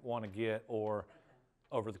might want to get or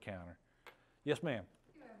over the counter. Yes, ma'am.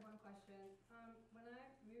 I have one question. When I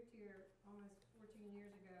moved here almost 14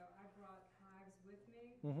 years ago, I brought hives with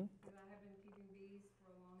me because I have been keeping bees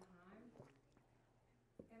for a long time.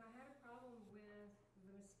 And I had a problem with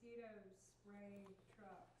the mosquito spray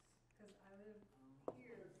trucks because I live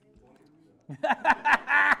here in town.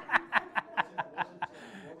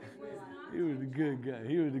 he was a good guy.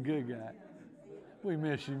 He was a good guy. We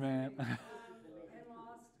miss you, man. And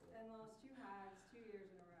lost 2 hives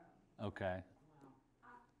Okay.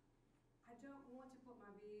 I don't want to put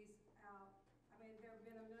my bees out. I mean, there have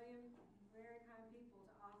been a million very kind people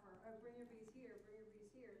to offer, oh, bring your bees here, bring your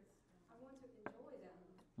bees here. I want to enjoy them.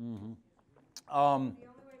 Mm-hmm. The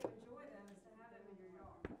only way to enjoy them is to have them in your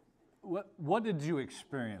yard. What did you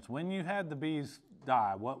experience when you had the bees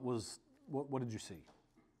die? What did you see?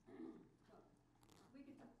 We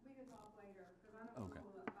can talk later, because I don't Okay.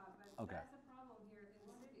 know, but Okay. that's a problem here in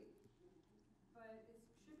the city. But it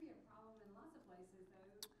should be a problem in lots of places,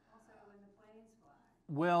 though, also when the planes fly.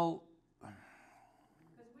 Well,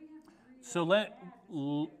 Because we have three so bad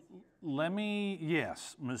mosquitoes here. let me,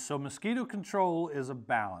 yes. So mosquito control is a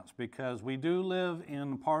balance because we do live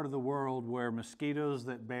in a part of the world where mosquitoes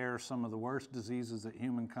that bear some of the worst diseases that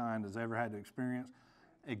humankind has ever had to experience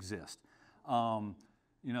exist.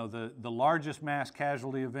 You know, the largest mass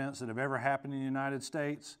casualty events that have ever happened in the United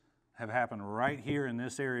States have happened right here in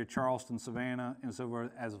this area, Charleston, Savannah, and so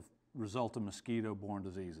forth, as a result of mosquito-borne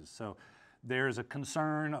diseases. So there's a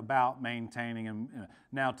concern about maintaining them.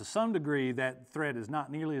 Now, to some degree, that threat is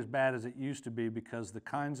not nearly as bad as it used to be because the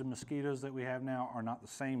kinds of mosquitoes that we have now are not the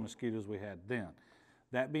same mosquitoes we had then.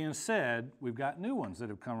 That being said, we've got new ones that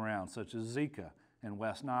have come around, such as Zika and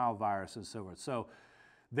West Nile virus and so forth. So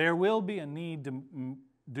there will be a need to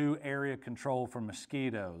do area control for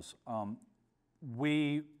mosquitoes.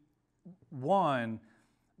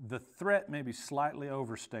 The threat may be slightly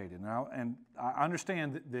overstated. Now, and I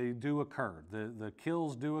understand that they do occur. The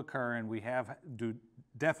kills do occur, and we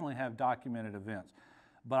definitely have documented events.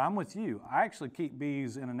 But I'm with you. I actually keep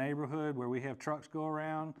bees in a neighborhood where we have trucks go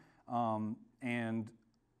around, and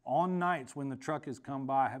on nights when the truck has come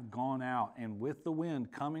by, I have gone out, and with the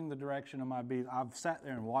wind coming the direction of my bees, I've sat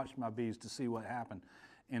there and watched my bees to see what happened,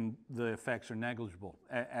 and the effects are negligible.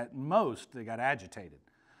 At most, they got agitated.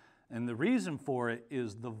 And the reason for it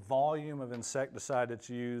is the volume of insecticide that's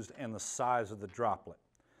used and the size of the droplet.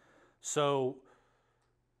 So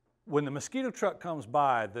when the mosquito truck comes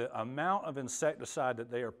by, the amount of insecticide that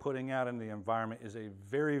they are putting out in the environment is a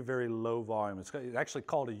very, very low volume. It's actually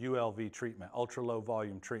called a ULV treatment, ultra low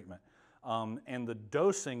volume treatment. And the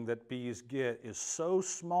dosing that bees get is so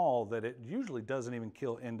small that it usually doesn't even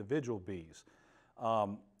kill individual bees.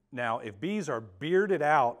 Now, if bees are bearded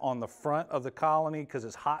out on the front of the colony because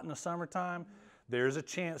it's hot in the summertime, there's a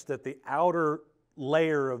chance that the outer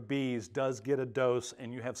layer of bees does get a dose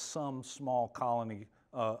and you have some small colony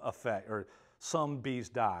effect, or some bees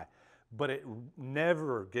die. But it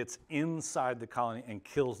never gets inside the colony and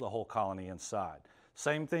kills the whole colony inside.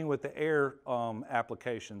 Same thing with the air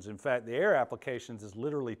applications. In fact, the air applications is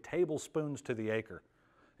literally tablespoons to the acre.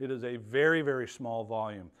 It is a very, very small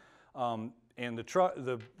volume. And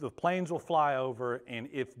the planes will fly over, and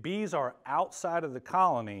if bees are outside of the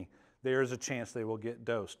colony, there is a chance they will get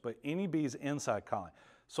dosed. But any bees inside colony.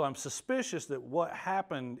 So I'm suspicious that what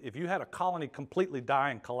happened, if you had a colony completely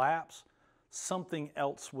die and collapse, something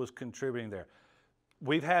else was contributing there.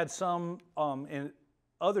 We've had some in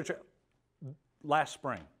other, last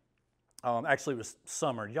spring, actually it was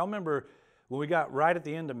summer. Y'all remember when we got right at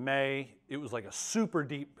the end of May, it was like a super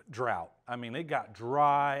deep drought. I mean, it got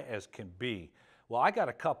dry as can be. Well, I got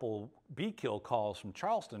a couple bee kill calls from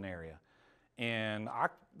Charleston area, and I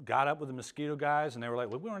got up with the mosquito guys, and they were like,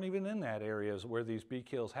 well, we weren't even in that area where these bee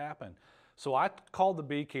kills happen. So I called the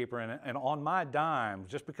beekeeper, and on my dime,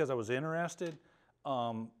 just because I was interested,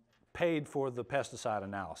 paid for the pesticide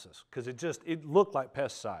analysis, because it looked like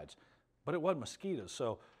pesticides, but it wasn't mosquitoes.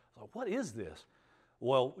 So I was like, what is this?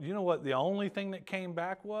 Well, you know what the only thing that came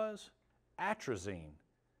back was? Atrazine,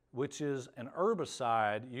 which is an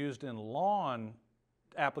herbicide used in lawn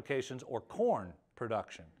applications or corn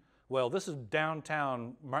production. Well, this is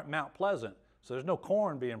downtown Mount Pleasant, so there's no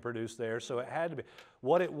corn being produced there, so it had to be.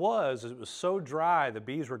 What it was is it was so dry the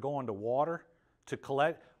bees were going to water to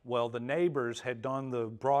collect. Well, the neighbors had done the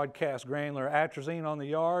broadcast granular atrazine on the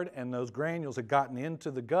yard, and those granules had gotten into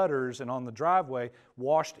the gutters and on the driveway,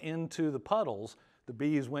 washed into the puddles. The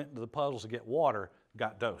bees went into the puddles to get water,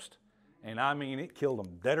 got dosed. And I mean, it killed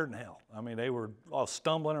them deader than hell. I mean, they were all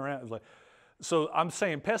stumbling around. It was like, so I'm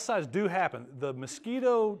saying pesticides do happen. The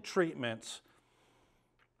mosquito treatments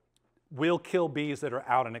will kill bees that are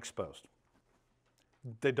out and exposed.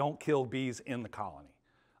 They don't kill bees in the colony.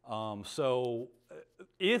 So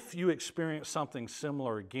if you experience something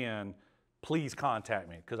similar again, please contact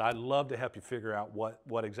me, because I'd love to help you figure out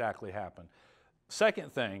what exactly happened.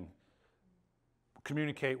 Second thing,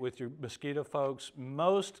 communicate with your mosquito folks.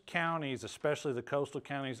 Most counties, especially the coastal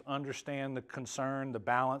counties, understand the concern, the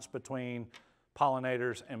balance between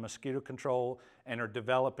pollinators and mosquito control, and are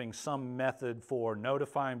developing some method for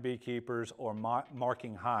notifying beekeepers or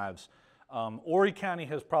marking hives. Horry County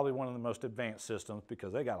has probably one of the most advanced systems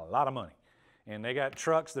because they got a lot of money. And they got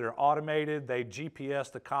trucks that are automated. They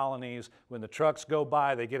GPS the colonies. When the trucks go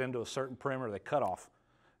by, they get into a certain perimeter, they cut off.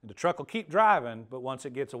 And the truck will keep driving, but once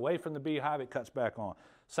it gets away from the beehive, it cuts back on.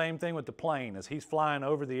 Same thing with the plane. As he's flying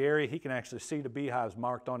over the area, he can actually see the beehives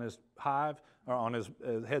marked on his hive or on his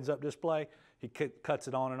heads-up display. He cuts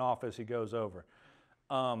it on and off as he goes over.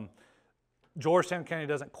 Georgetown County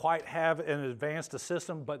doesn't quite have an advanced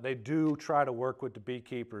system, but they do try to work with the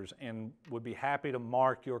beekeepers and would be happy to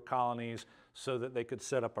mark your colonies so that they could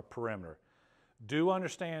set up a perimeter. Do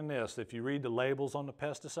understand this, if you read the labels on the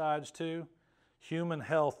pesticides too, human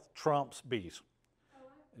health trumps bees.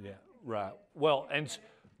 Yeah, right. Well, and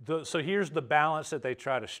so here's the balance that they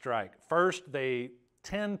try to strike. First, they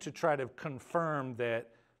tend to try to confirm that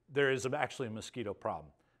there is actually a mosquito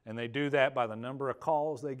problem. And they do that by the number of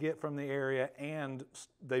calls they get from the area, and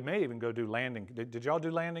they may even go do landing. Did y'all do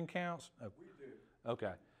landing counts? Oh. We did.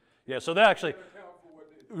 Okay. Yeah, so they actually,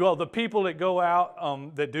 well, the people that go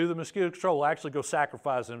out that do the mosquito control will actually go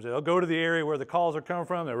sacrifice them. They'll go to the area where the calls are coming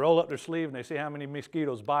from, they roll up their sleeve, and they see how many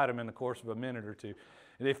mosquitoes bite them in the course of a minute or two.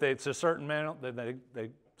 And if it's a certain amount, then they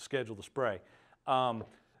schedule the spray. The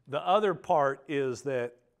other part is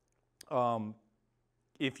that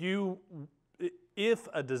if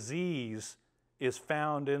a disease is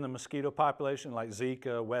found in the mosquito population, like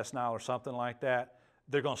Zika, West Nile, or something like that,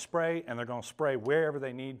 they're going to spray, and they're going to spray wherever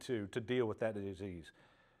they need to deal with that disease.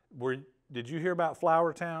 Did you hear about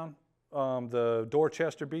Flowertown, the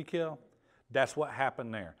Dorchester bee kill? That's what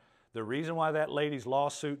happened there. The reason why that lady's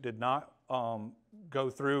lawsuit did not go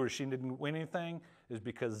through, or she didn't win anything, is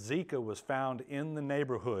because Zika was found in the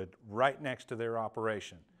neighborhood right next to their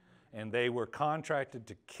operation. And they were contracted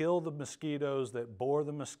to kill the mosquitoes that bore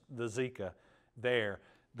the Zika there.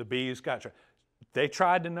 The bees got trapped. They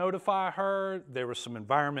tried to notify her. There were some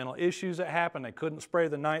environmental issues that happened. They couldn't spray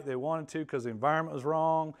the night they wanted to because the environment was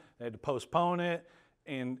wrong. They had to postpone it.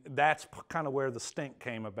 And that's kind of where the stink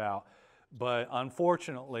came about. But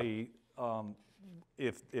unfortunately,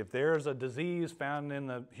 if there's a disease found in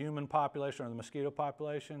the human population or the mosquito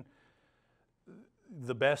population,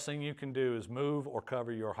 the best thing you can do is move or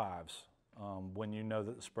cover your hives when you know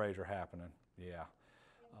that the sprays are happening. Yeah.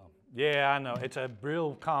 Yeah, I know. It's a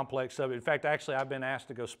real complex subject. In fact, actually, I've been asked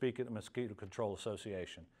to go speak at the Mosquito Control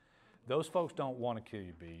Association. Those folks don't want to kill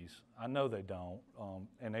your bees. I know they don't.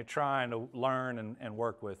 And they're trying to learn and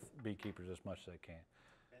work with beekeepers as much as they can.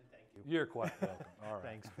 Ben, thank you. You're quite welcome. All right.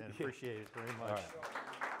 Thanks, Ben. Appreciate it very much. All right.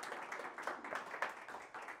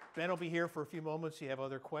 Ben will be here for a few moments. You have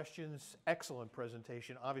other questions? Excellent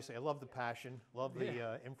presentation. Obviously, I love the passion, love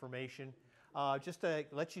the information. Just to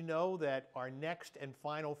let you know that our next and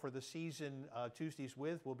final for the season, Tuesdays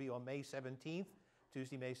With, will be on May 17th,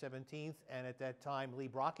 Tuesday, May 17th. And at that time, Lee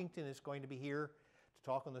Brockington is going to be here to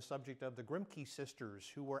talk on the subject of the Grimke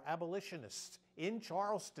sisters, who were abolitionists in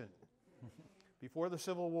Charleston before the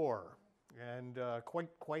Civil War. And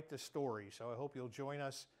quite the story. So I hope you'll join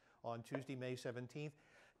us on Tuesday, May 17th.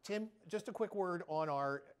 Tim, just a quick word on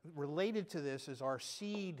our, related to this is our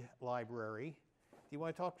seed library. Do you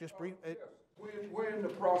want to talk just briefly? Yes. We're in the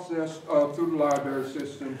process through the library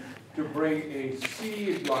system to bring a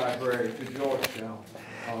seed library to Georgetown.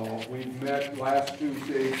 We met last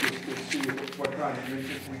Tuesday just to see what kind of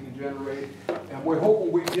interest we can generate. And we're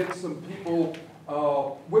hoping we get some people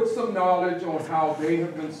with some knowledge on how they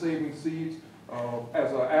have been saving seeds.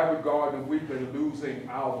 As an avid gardener, we've been losing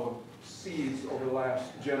our seeds over the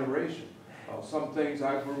last generation. Some things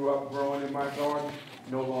I grew up growing in my garden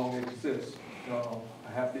no longer exist.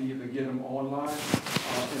 I have to either get them online,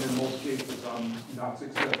 and in most cases I'm not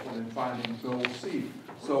successful in finding those seeds.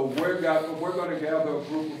 So we're going to gather a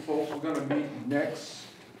group of folks. We're going to meet next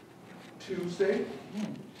Tuesday,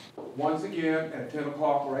 once again at 10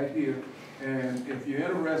 o'clock right here. And if you're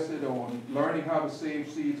interested on learning how to save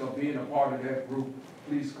seeds or being a part of that group,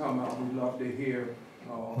 please come out. We'd love to hear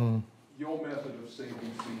your method of saving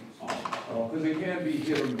seeds. Because it can be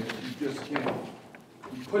hit or miss. You just can't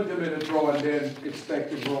put them in a drawer and then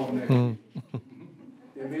expect to grow them next year.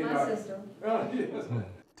 That's my system. Yes.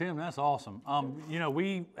 Tim, that's awesome. You know,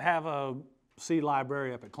 we have a seed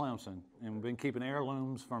library up at Clemson, and we've been keeping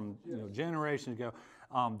heirlooms from generations ago.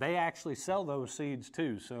 They actually sell those seeds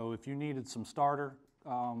too. So if you needed some starter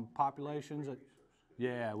populations,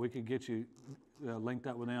 yeah, we could get you linked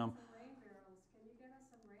up with them. Rain barrels. Can you get us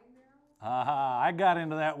some rain barrels? I got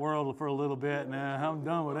into that world for a little bit. Now I'm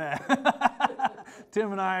done with that.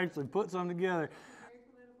 Tim and I actually put some together. Very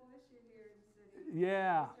political issue here in the city.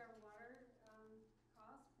 Yeah. Our water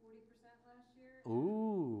cost 40% last year.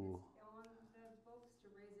 Ooh. It's on the books to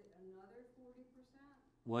raise it another 40%.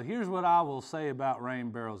 Well, here's what I will say about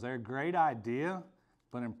rain barrels. They're a great idea,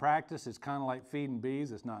 but in practice, it's kind of like feeding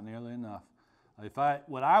bees. It's not nearly enough.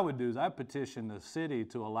 What I would do is I'd petition the city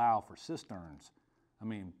to allow for cisterns. I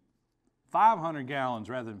mean, 500 gallons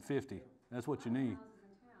rather than 50. That's what you need. Houses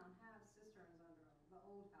in town have cisterns under them, the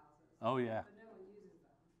old houses. Oh, yeah. But no one uses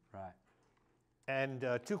them. Right.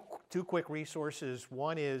 And two quick resources.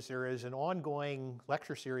 One is there is an ongoing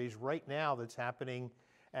lecture series right now that's happening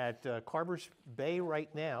at Carver's Bay right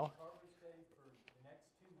now. Carver's Day for the next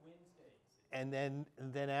 2 Wednesdays. And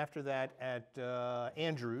then after that at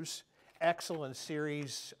Andrews. Excellent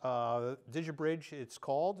series, DigiBridge it's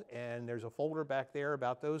called, and there's a folder back there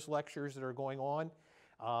about those lectures that are going on.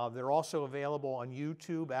 They're also available on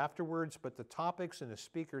YouTube afterwards, but the topics and the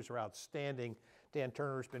speakers are outstanding. Dan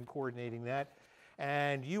Turner's been coordinating that.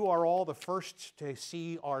 And you are all the first to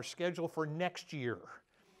see our schedule for next year.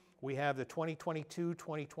 We have the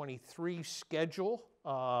 2022-2023 schedule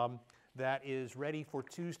that is ready for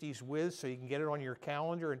Tuesday's Whiz, so you can get it on your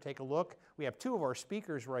calendar and take a look. We have 2 of our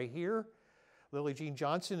speakers right here. Lily Jean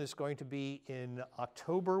Johnson is going to be in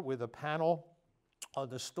October with a panel on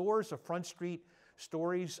the stores of Front Street,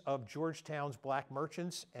 stories of Georgetown's black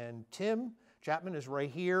merchants. And Tim Chapman is right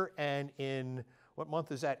here, and in, what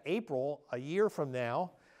month is that? April, a year from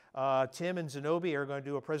now, Tim and Zenobia are going to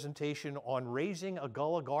do a presentation on raising a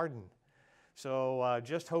Gullah garden. So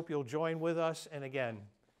just hope you'll join with us. And again,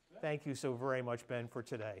 thank you so very much, Ben, for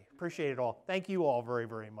today. Appreciate it all. Thank you all very,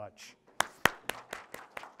 very much.